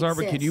financials are,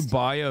 but can you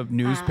buy a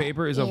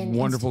newspaper? Is a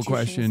wonderful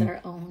question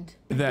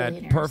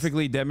that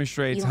perfectly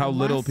demonstrates how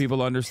little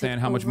people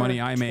understand how much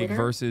money I make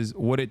versus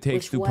what it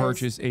takes to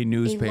purchase a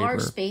newspaper. A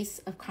large space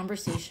of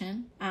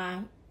conversation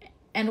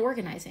and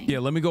organizing. Yeah,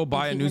 let me go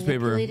buy a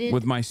newspaper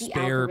with my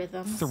spare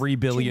 $3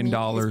 billion.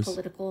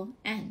 Political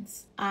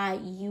ends.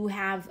 You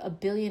have a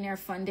billionaire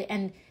funded,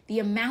 and the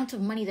amount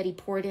of money that he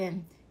poured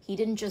in, he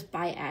didn't just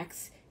buy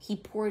X, he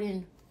poured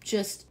in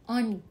just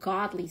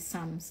ungodly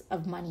sums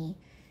of money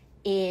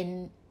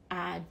in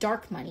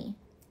dark money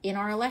in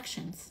our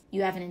elections.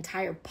 You have an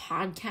entire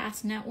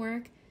podcast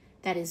network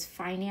that is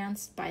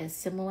financed by a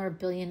similar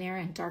billionaire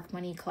and dark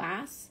money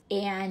class.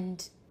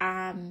 And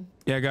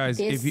yeah, guys,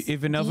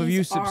 if enough of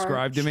you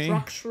subscribe to me,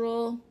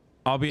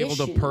 I'll be able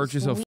to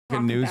purchase a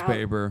fucking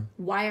newspaper.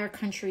 Why our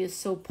country is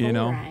so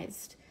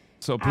polarized.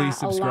 So please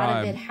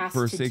subscribe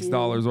for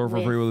 $6 or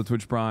for free with a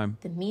Twitch Prime.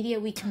 The media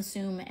we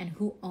consume and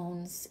who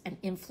owns and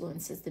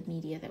influences the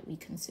media that we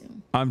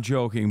consume. I'm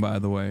joking, by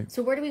the way.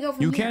 So where do we go from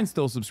here? You can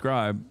still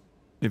subscribe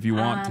if you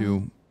want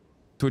to.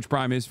 Twitch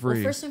Prime is free.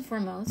 Well, first and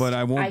foremost, but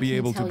I won't be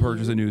able to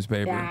purchase a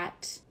newspaper.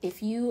 That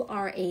if you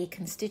are a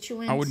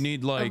constituent I would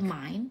need like of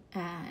mine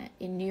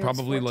in New York,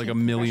 probably like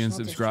 1 million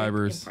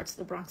subscribers in parts of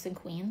the Bronx and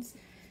Queens.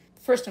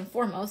 First and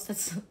foremost,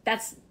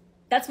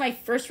 that's my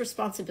first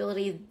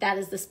responsibility. That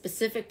is the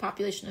specific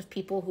population of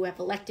people who have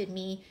elected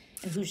me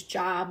and whose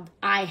job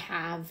I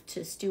have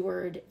to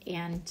steward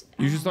and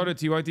you should start a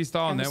TYT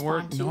style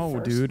network.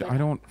 No, dude, I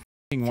don't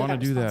want to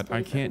do that.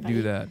 I can't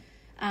do that.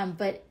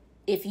 But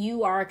if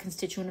you are a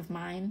constituent of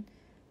mine,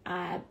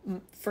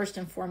 First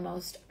and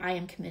foremost, I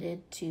am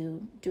committed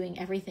to doing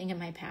everything in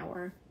my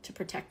power to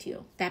protect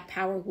you. That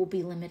power will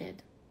be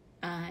limited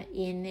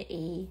in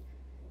a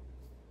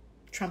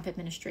Trump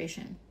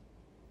administration.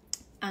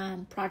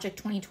 Project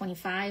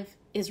 2025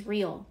 is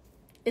real.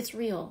 It's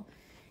real.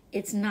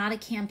 It's not a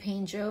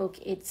campaign joke.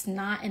 It's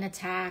not an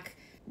attack.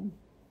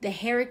 The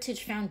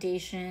Heritage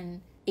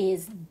Foundation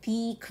is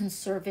the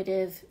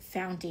conservative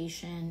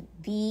foundation,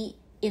 the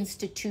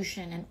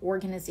institution and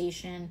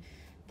organization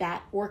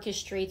that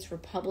orchestrates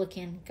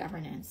Republican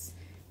governance.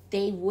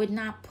 They would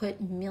not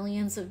put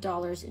millions of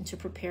dollars into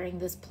preparing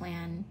this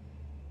plan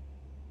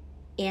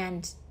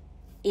and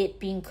it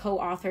being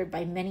co-authored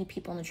by many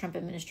people in the Trump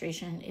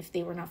administration if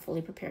they were not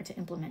fully prepared to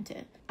implement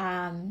it.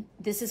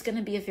 This is going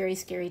to be a very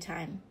scary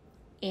time.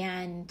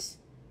 And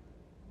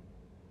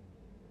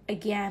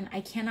again, I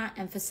cannot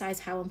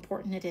emphasize how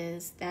important it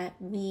is that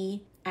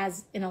we,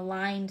 as an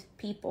aligned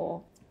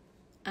people,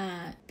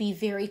 be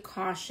very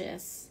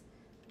cautious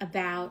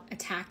about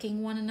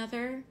attacking one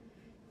another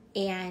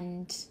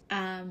and,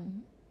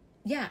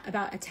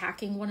 about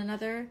attacking one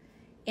another.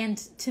 And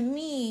to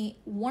me,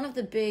 one of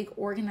the big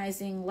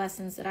organizing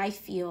lessons that I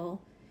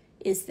feel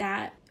is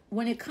that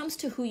when it comes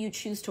to who you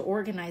choose to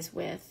organize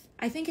with,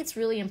 I think it's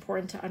really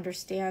important to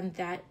understand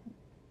that,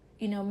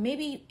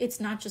 maybe it's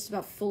not just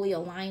about fully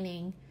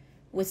aligning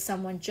with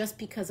someone just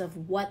because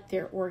of what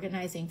they're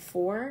organizing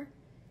for.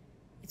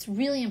 It's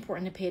really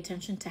important to pay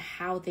attention to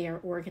how they are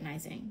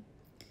organizing.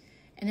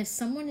 And if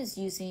someone is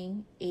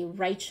using a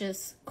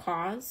righteous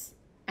cause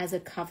as a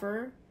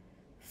cover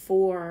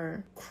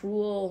for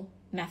cruel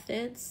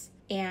methods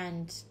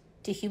and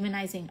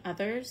dehumanizing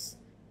others,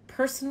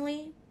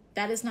 personally,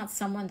 that is not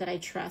someone that I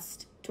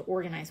trust to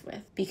organize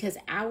with, because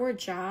our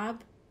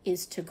job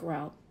is to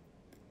grow.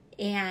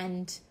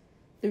 And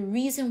the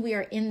reason we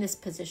are in this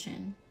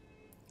position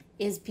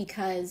is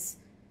because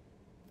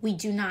we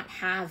do not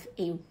have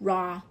a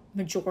raw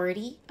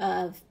majority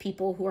of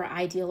people who are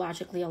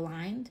ideologically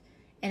aligned.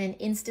 And in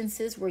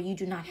instances where you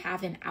do not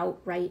have an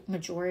outright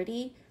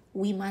majority,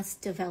 we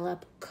must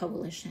develop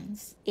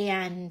coalitions.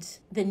 And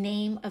the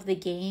name of the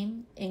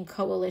game in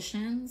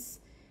coalitions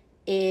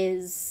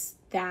is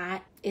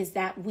that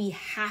we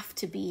have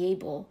to be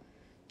able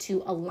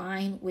to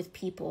align with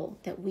people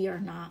that we are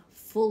not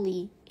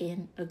fully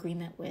in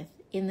agreement with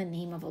in the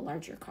name of a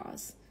larger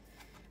cause.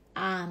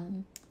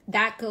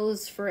 That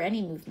goes for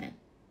any movement,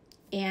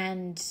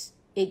 and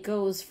it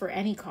goes for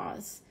any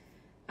cause.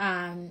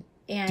 And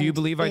do you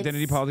believe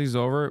identity politics is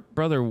over?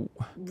 Brother,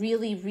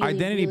 really,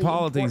 identity really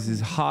politics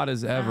is hot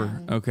as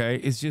ever, okay?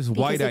 It's just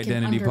white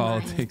identity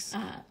politics.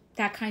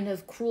 That kind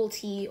of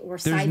cruelty or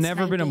there's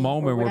never been a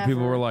moment where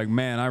people were like,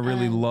 man, I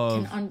really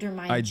love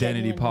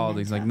identity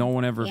politics. Like, no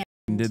one ever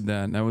did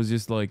that. And that was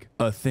just like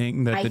a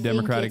thing that the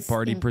Democratic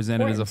Party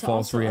presented as a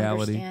false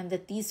reality.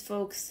 That these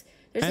folks,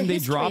 and they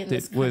dropped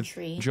it with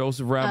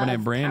Joseph Robinette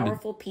and Brandon.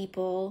 Powerful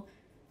people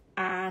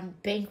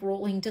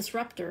bankrolling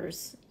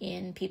disruptors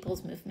in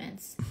people's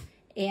movements.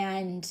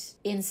 And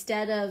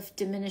instead of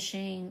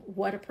diminishing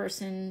what a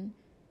person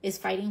is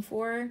fighting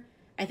for,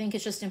 I think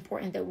it's just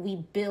important that we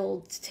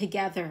build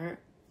together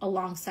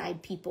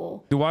alongside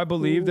people. Do I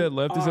believe that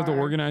leftists have to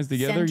organize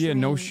together? Yeah,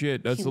 no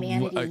shit. That's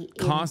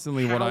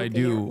constantly what I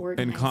do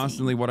and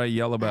constantly what I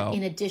yell about.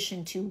 In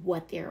addition to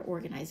what they're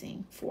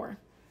organizing for.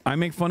 I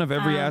make fun of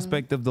every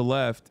aspect of the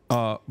left,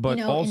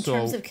 but also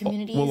in terms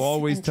of we'll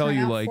always tell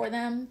you, like,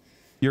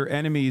 your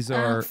enemies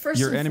are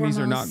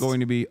not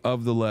going to be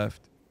of the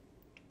left.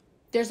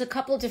 There's a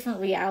couple of different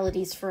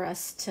realities for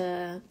us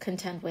to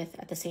contend with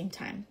at the same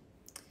time.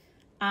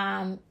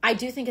 I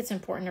do think it's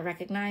important to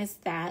recognize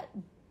that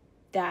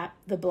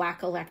the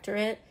Black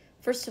electorate,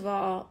 first of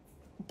all,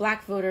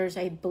 Black voters,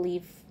 I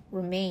believe,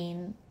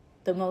 remain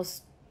one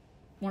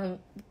of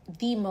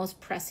the most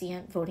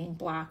prescient voting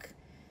bloc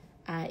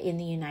in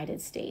the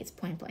United States,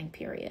 point blank,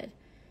 period.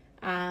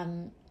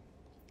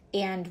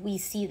 And we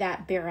see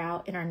that bear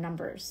out in our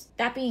numbers.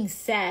 That being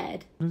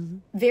said,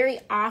 very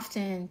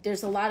often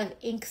there's a lot of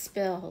ink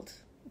spilled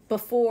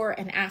before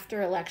and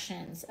after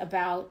elections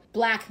about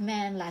Black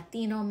men,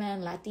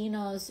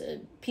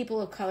 Latinos,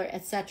 people of color,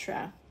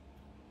 etc.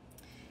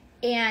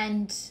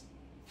 And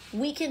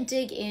we can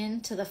dig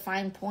into the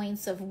fine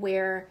points of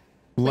where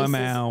places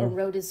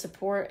eroded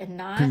support and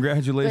not.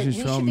 Congratulations,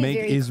 Trump. Make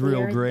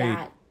Israel great.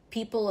 That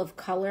people of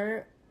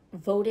color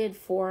voted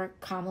for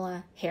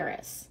Kamala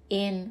Harris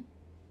in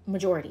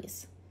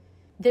majorities.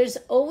 There's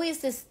always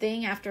this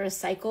thing after a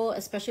cycle,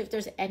 especially if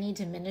there's any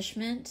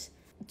diminishment,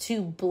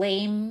 to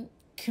blame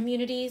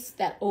communities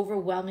that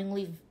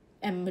overwhelmingly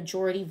and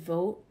majority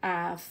vote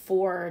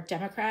for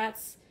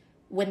Democrats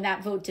when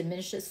that vote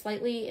diminishes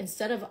slightly,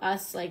 instead of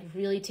us like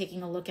really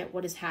taking a look at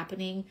what is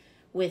happening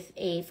with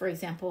a, for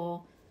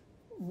example,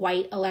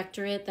 white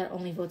electorate that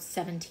only votes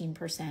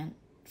 17%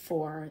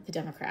 for the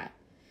Democrat.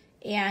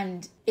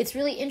 And it's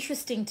really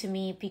interesting to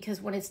me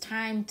because when it's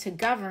time to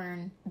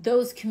govern,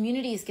 those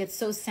communities get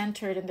so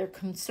centered and their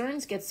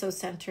concerns get so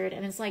centered.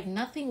 And it's like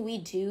nothing we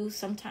do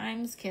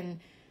sometimes can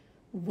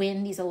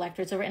win these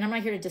electorates over. And I'm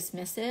not here to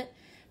dismiss it,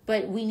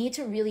 But we need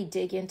to really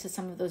dig into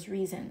some of those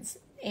reasons.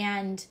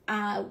 And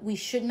we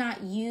should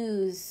not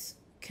use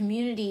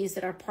communities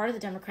that are part of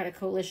the Democratic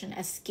coalition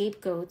as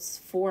scapegoats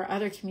for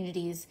other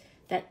communities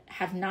that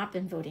have not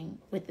been voting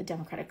with the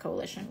Democratic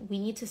coalition. We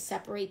need to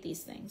separate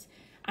these things.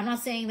 I'm not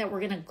saying that we're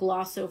going to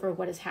gloss over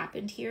what has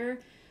happened here,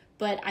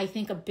 but I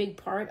think a big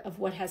part of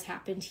what has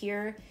happened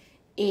here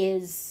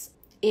is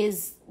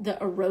the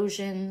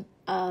erosion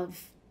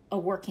of a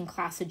working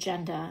class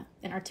agenda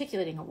and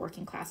articulating a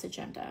working class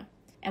agenda.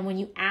 And when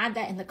you add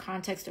that in the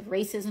context of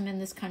racism in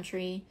this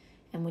country,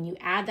 and when you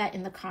add that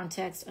in the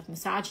context of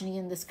misogyny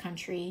in this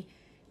country,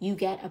 you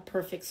get a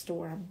perfect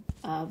storm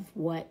of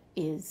what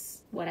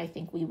I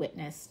think we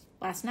witnessed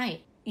last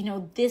night. You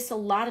know, a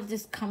lot of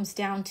this comes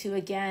down to,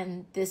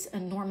 again, this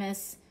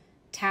enormous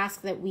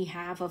task that we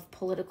have of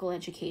political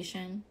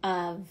education,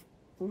 of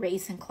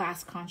race and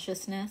class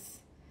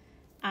consciousness,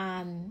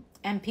 and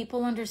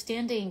people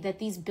understanding that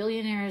these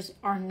billionaires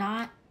are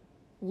not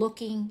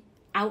looking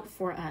out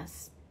for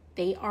us.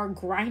 They are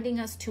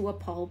grinding us to a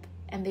pulp,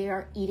 and they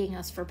are eating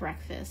us for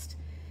breakfast.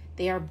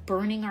 They are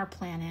burning our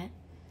planet.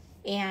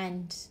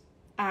 And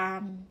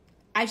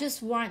I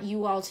just want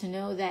you all to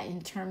know that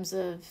in terms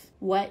of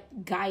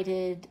what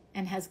guided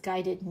and has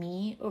guided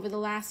me over the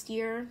last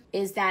year,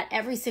 is that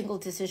every single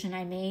decision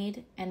I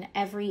made and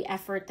every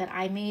effort that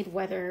I made,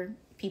 whether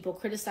people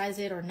criticize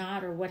it or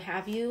not or what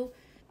have you,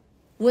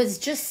 was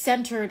just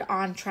centered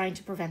on trying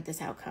to prevent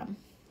this outcome.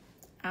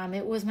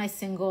 It was my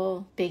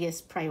single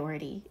biggest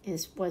priority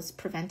was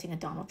preventing a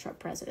Donald Trump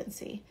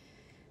presidency.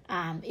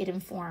 It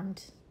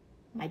informed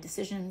my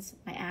decisions,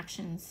 my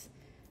actions,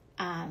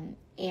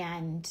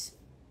 and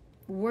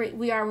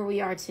we are where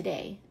we are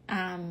today.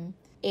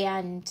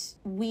 And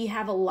we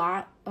have a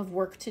lot of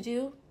work to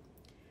do.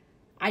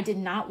 I did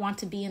not want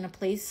to be in a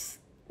place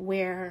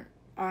where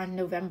on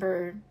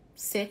November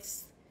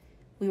 6th,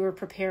 we were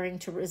preparing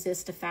to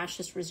resist a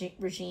fascist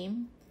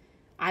regime.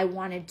 I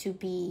wanted to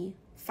be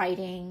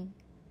fighting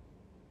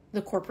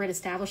the corporate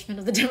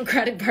establishment of the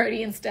Democratic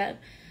Party instead.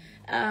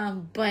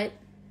 But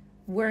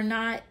we're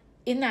not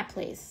in that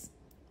place.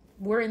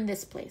 We're in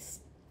this place.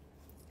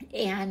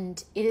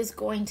 And it is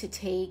going to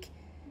take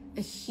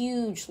a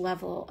huge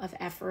level of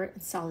effort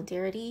and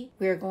solidarity.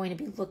 We are going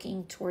to be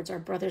looking towards our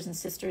brothers and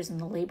sisters in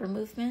the labor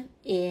movement,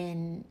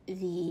 in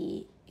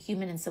the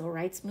human and civil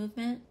rights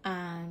movement.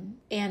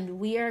 And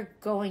we are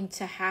going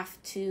to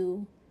have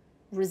to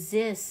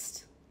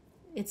resist.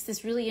 It's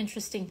this really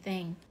interesting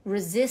thing.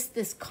 Resist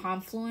this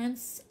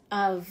confluence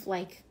of,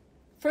 like,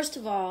 first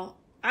of all,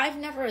 I've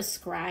never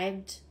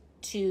ascribed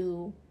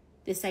to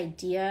this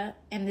idea,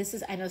 and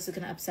I know this is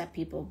going to upset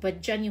people,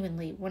 but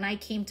genuinely, when I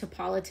came to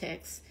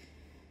politics,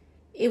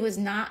 it was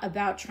not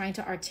about trying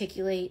to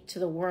articulate to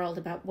the world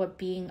about what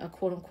being a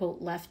quote-unquote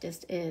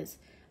leftist is.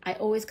 I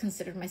always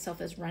considered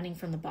myself as running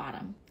from the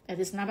bottom. That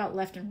it's not about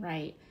left and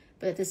right,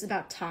 but that this is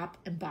about top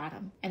and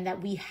bottom, and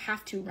that we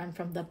have to run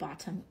from the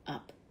bottom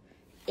up.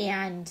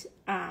 And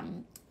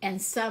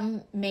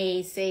some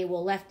may say,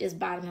 well, left is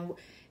bottom, and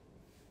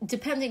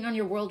depending on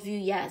your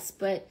worldview, yes.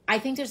 But I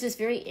think there's this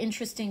very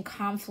interesting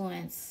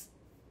confluence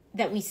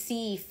that we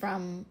see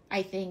from,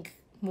 I think,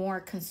 more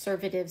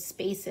conservative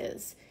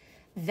spaces,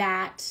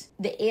 that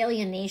the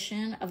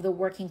alienation of the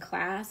working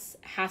class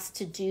has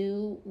to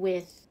do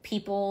with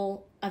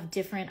people of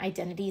different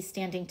identities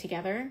standing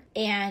together.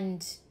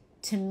 And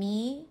to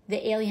me,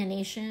 the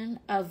alienation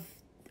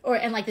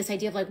and like this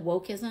idea of like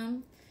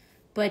wokeism,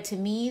 but to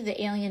me,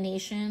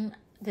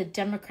 the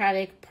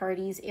Democratic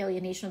Party's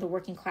alienation of the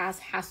working class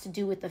has to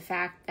do with the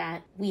fact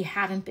that we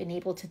haven't been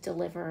able to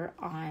deliver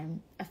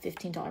on a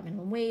 $15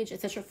 minimum wage,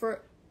 etc.,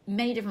 for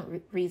many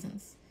different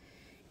reasons.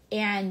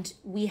 And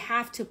we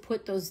have to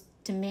put those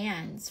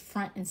demands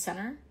front and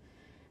center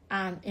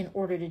in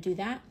order to do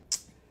that.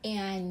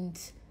 And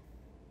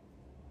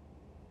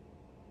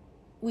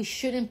we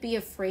shouldn't be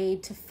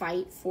afraid to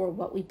fight for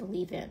what we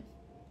believe in.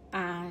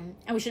 And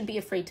we shouldn't be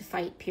afraid to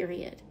fight,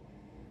 period.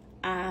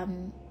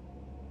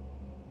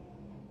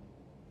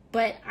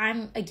 But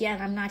I'm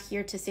not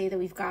here to say that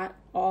we've got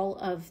all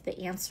of the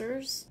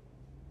answers.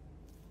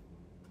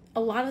 A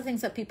lot of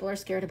things that people are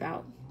scared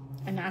about,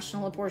 a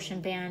national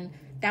abortion ban,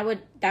 that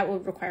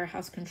would require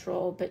House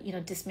control, but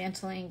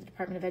dismantling the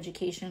Department of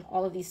Education,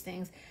 all of these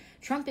things.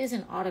 Trump is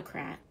an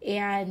autocrat,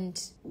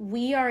 and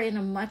we are in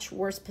a much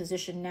worse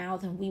position now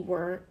than we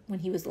were when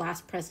he was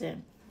last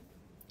president,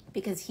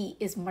 because he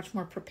is much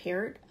more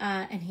prepared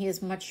and he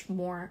is much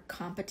more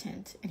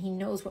competent, and he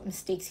knows what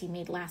mistakes he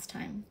made last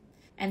time.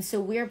 And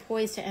so we're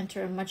poised to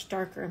enter a much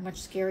darker,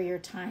 much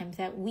scarier time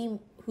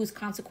whose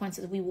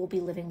consequences we will be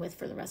living with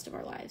for the rest of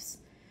our lives.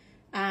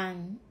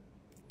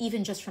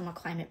 Even just from a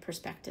climate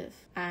perspective.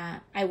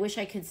 I wish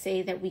I could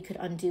say that we could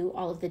undo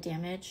all of the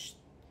damage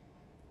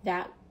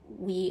that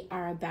we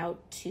are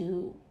about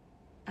to,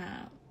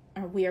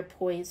 or we are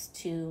poised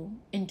to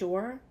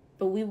endure,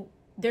 but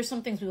there's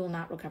some things we will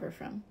not recover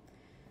from.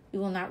 We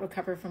will not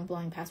recover from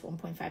blowing past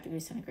 1.5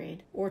 degrees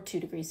centigrade or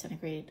 2 degrees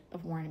centigrade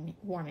of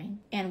warming,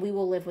 and we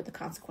will live with the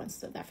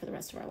consequences of that for the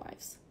rest of our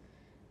lives.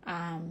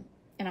 And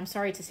I'm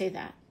sorry to say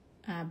that,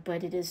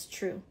 but it is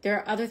true. There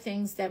are other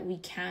things that we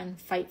can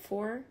fight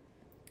for,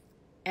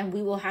 and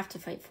we will have to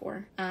fight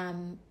for.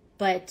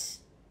 But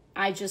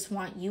I just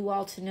want you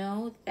all to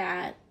know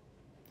that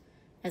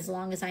as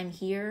long as I'm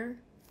here,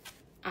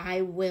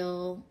 I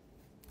will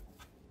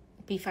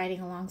be fighting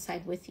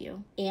alongside with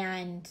you.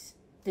 And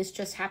this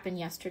just happened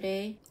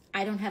yesterday.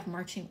 I don't have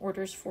marching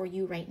orders for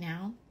you right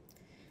now.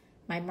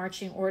 My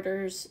marching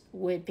orders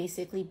would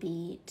basically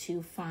be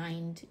to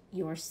find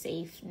your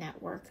safe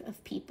network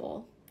of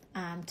people,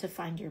 to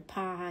find your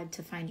pod,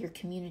 to find your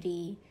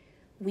community.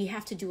 We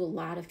have to do a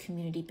lot of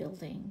community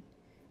building.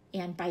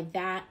 And by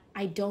that,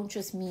 I don't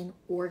just mean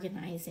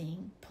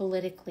organizing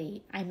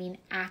politically. I mean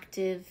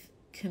active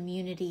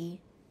community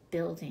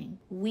building.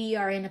 We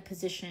are in a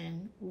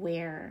position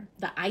where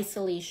the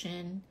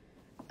isolation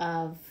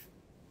of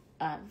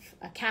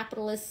a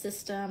capitalist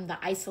system,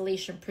 the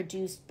isolation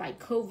produced by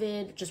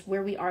COVID, just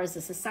where we are as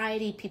a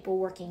society, people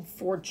working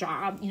 4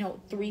 jobs,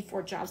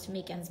 3-4 jobs to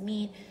make ends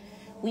meet.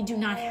 We do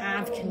not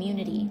have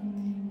community.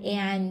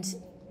 And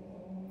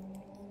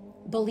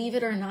believe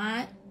it or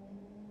not,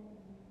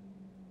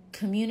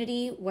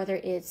 community, whether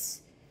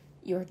it's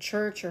your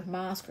church or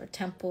mosque or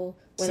temple,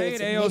 whether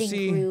it's a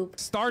knitting group,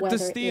 start the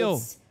steal,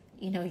 it's,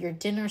 your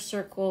dinner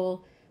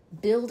circle,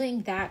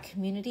 building that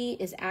community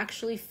is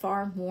actually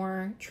far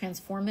more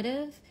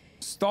transformative.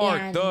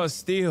 Start the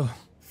steal.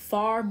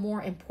 Far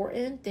more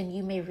important than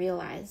you may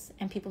realize,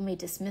 and people may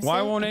dismiss it.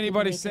 Why won't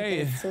anybody say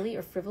it? Silly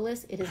or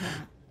frivolous? It is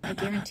not. I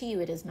guarantee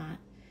you, it is not.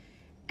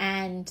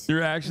 And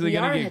you're actually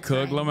going to get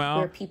Kuglam out.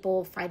 Where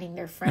people finding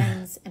their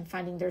friends and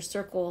finding their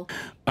circle.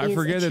 I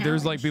forget that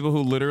there's like people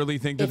who literally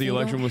think that the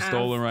election was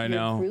stolen right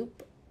now.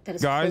 Group that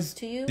is guys, close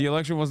to you, the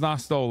election was not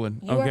stolen.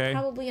 You are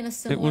probably in a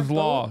similar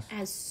boat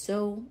as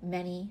so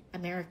many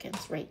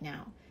Americans right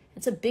now.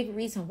 It's a big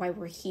reason why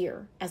we're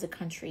here as a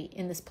country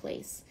in this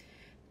place.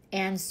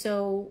 And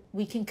so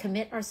we can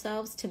commit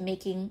ourselves to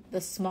making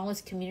the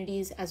smallest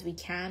communities as we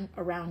can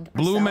around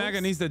ourselves. Blue MAGA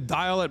needs to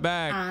dial it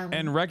back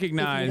and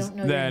recognize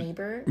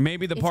that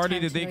maybe the party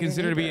that they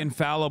consider to be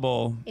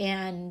infallible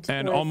and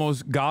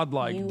almost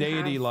godlike,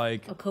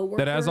 deity-like,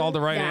 that has all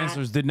the right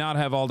answers, did not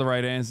have all the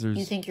right answers.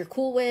 You think you're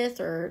cool with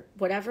or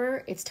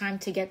whatever, it's time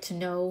to get to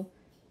know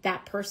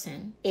that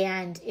person.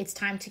 And it's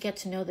time to get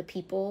to know the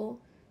people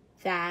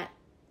that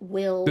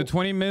the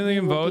 20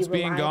 million votes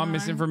being gone,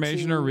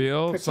 misinformation are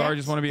real. Sorry, I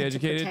just want to be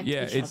educated.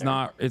 Yeah, it's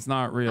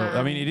not real.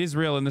 I mean, it is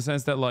real in the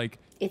sense that like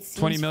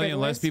 20 million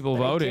less people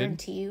voted. I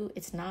guarantee you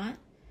it's not.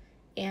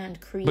 And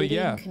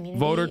creating community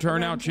voter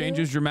turnout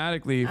changes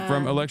dramatically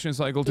from election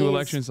cycle to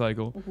election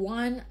cycle.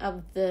 One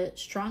of the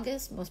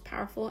strongest, most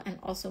powerful, and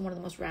also one of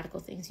the most radical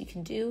things you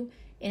can do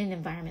in an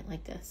environment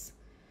like this.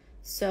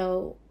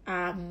 So,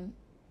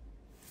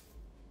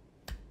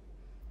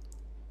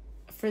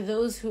 for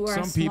those who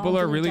are some people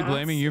are really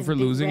blaming you for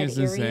losing. It's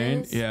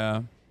insane.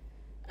 Yeah.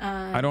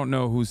 I don't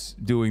know who's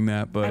doing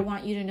that, but I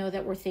want you to know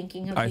that we're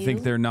thinking of you. I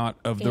think they're not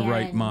of the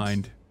right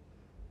mind.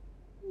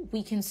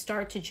 We can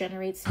start to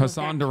generate some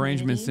Hasan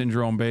derangement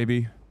syndrome,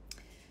 baby.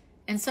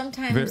 And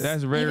sometimes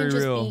that's very even just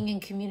real. Being in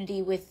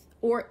community with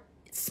or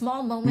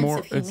small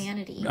moments of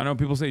humanity. I know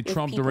people say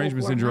Trump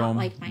derangement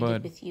syndrome,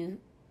 but with you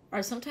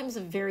are sometimes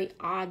a very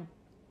odd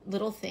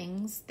little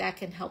things that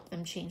can help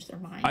them change their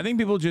mind. I think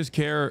people just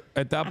care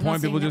at that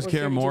point. People just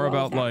care more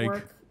about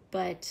like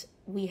but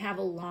we have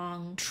a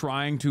long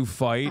trying to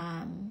fight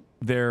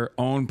their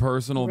own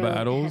personal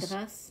battles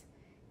ahead of us,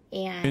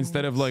 and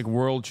instead of like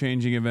world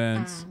changing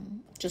events.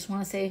 Just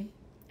want to say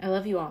I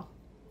love you all,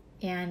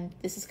 and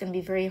this is going to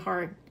be very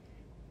hard,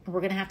 and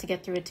we're going to have to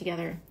get through it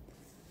together,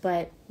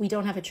 but we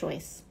don't have a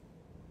choice.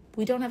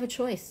 We don't have a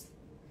choice.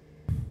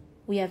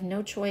 We have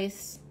no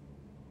choice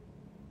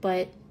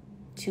but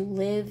to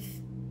live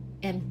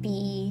and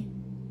be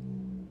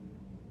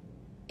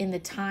in the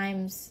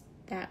times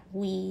that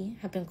we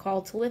have been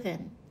called to live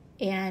in,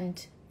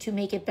 and to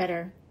make it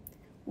better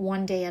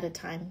one day at a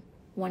time,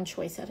 one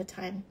choice at a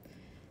time.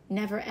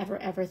 Never, ever,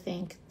 ever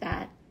think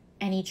that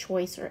any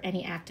choice or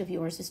any act of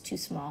yours is too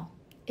small.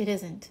 It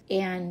isn't.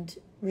 And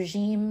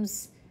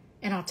regimes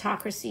and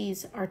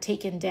autocracies are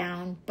taken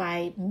down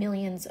by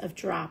millions of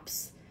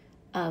drops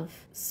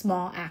of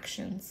small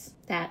actions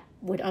that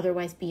would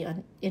otherwise be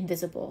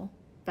invisible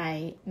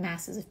by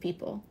masses of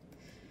people.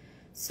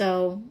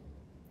 So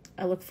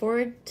I look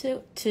forward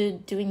to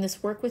doing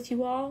this work with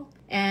you all.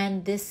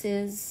 And this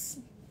is,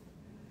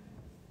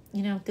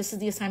 this is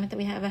the assignment that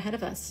we have ahead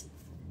of us.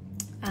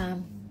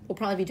 We'll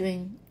probably be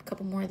doing a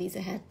couple more of these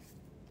ahead.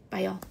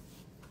 Bye, y'all.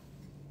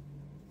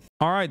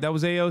 All right, that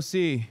was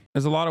AOC.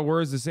 There's a lot of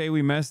words to say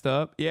we messed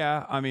up.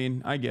 Yeah, I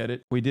mean, I get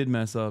it. We did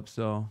mess up,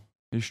 so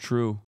it's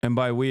true. And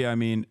by we, I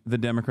mean the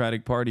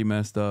Democratic Party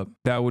messed up.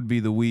 That would be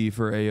the we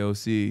for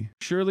AOC.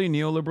 Surely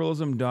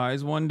neoliberalism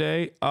dies one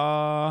day.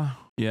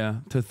 Yeah,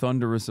 to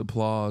thunderous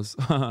applause.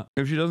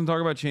 If she doesn't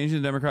talk about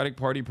changing the Democratic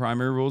Party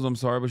primary rules, I'm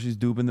sorry, but she's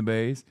duping the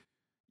base.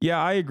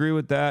 Yeah, I agree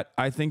with that.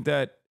 I think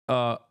that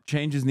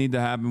changes need to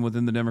happen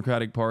within the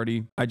Democratic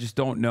Party. I just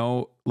don't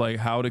know like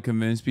how to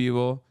convince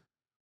people.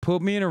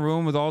 Put me in a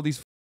room with all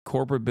these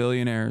corporate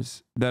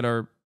billionaires that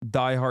are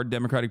diehard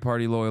Democratic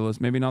Party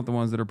loyalists, maybe not the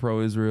ones that are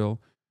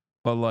pro-Israel,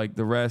 but like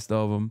the rest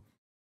of them.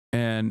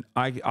 And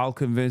I'll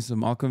convince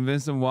them. I'll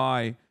convince them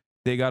why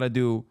they got to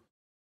do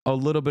a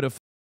little bit of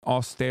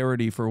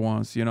austerity for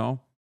once, you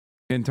know,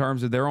 in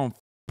terms of their own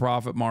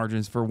profit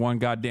margins for one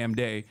goddamn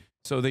day,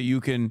 so that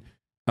you can,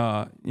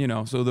 you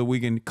know, so that we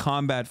can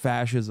combat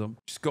fascism.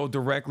 Just go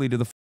directly to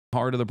the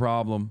heart of the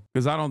problem,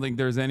 because I don't think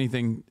there's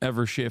anything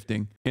ever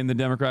shifting in the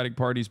Democratic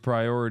Party's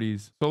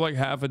priorities. So like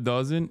half a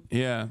dozen,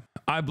 yeah.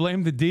 I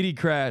blame the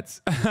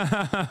Diddy-crats.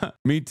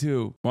 Me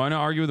too. Why not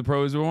argue with the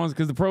pro-Israel ones?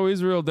 Because the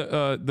pro-Israel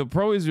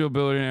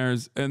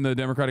billionaires in the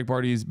Democratic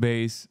Party's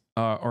base,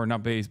 or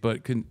not base,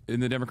 but in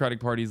the Democratic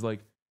Party's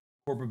like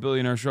corporate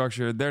billionaire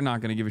structure, they're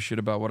not going to give a shit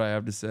about what I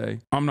have to say.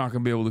 I'm not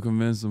going to be able to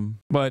convince them.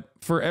 But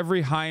for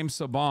every Haim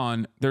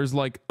Saban, there's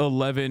like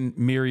 11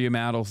 Miriam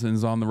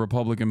Adelsons on the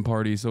Republican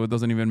Party, so it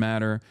doesn't even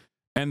matter.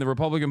 And the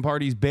Republican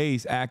Party's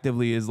base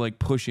actively is like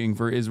pushing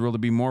for Israel to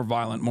be more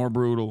violent, more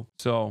brutal.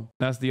 So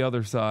that's the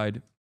other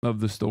side of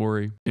the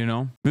story, you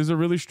know? This is a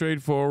really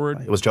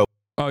straightforward... It was Joe.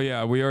 Oh,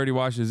 yeah, we already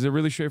watched this. This is a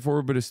really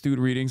straightforward but astute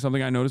reading.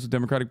 Something I noticed with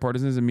Democratic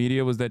partisans and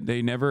media was that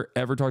they never,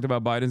 ever talked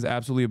about Biden's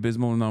absolutely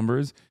abysmal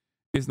numbers.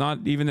 It's not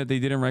even that they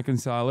didn't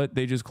reconcile it.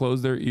 They just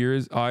closed their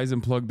eyes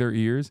and plugged their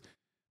ears.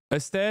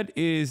 Instead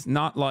is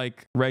not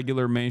like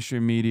regular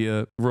mainstream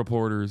media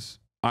reporters,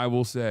 I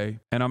will say.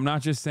 And I'm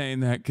not just saying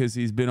that because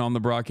he's been on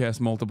the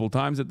broadcast multiple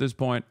times at this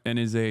point and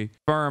is a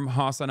firm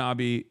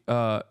HasanAbi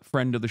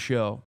friend of the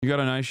show. You got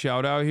a nice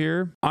shout out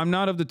here. I'm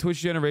not of the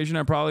Twitch generation.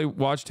 I probably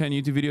watch 10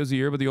 YouTube videos a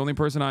year, but the only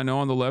person I know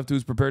on the left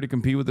who's prepared to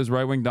compete with this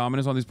right-wing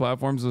dominance on these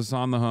platforms is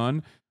Hasan the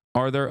Hun.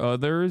 Are there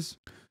others?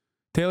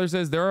 Taylor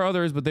says there are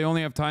others, but they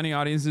only have tiny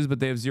audiences, but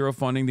they have zero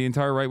funding. The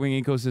entire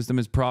right-wing ecosystem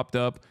is propped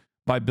up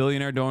by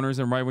billionaire donors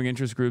and right-wing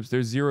interest groups.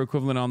 There's zero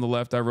equivalent on the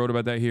left. I wrote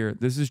about that here.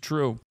 This is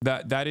true.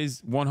 That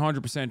is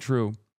 100% true.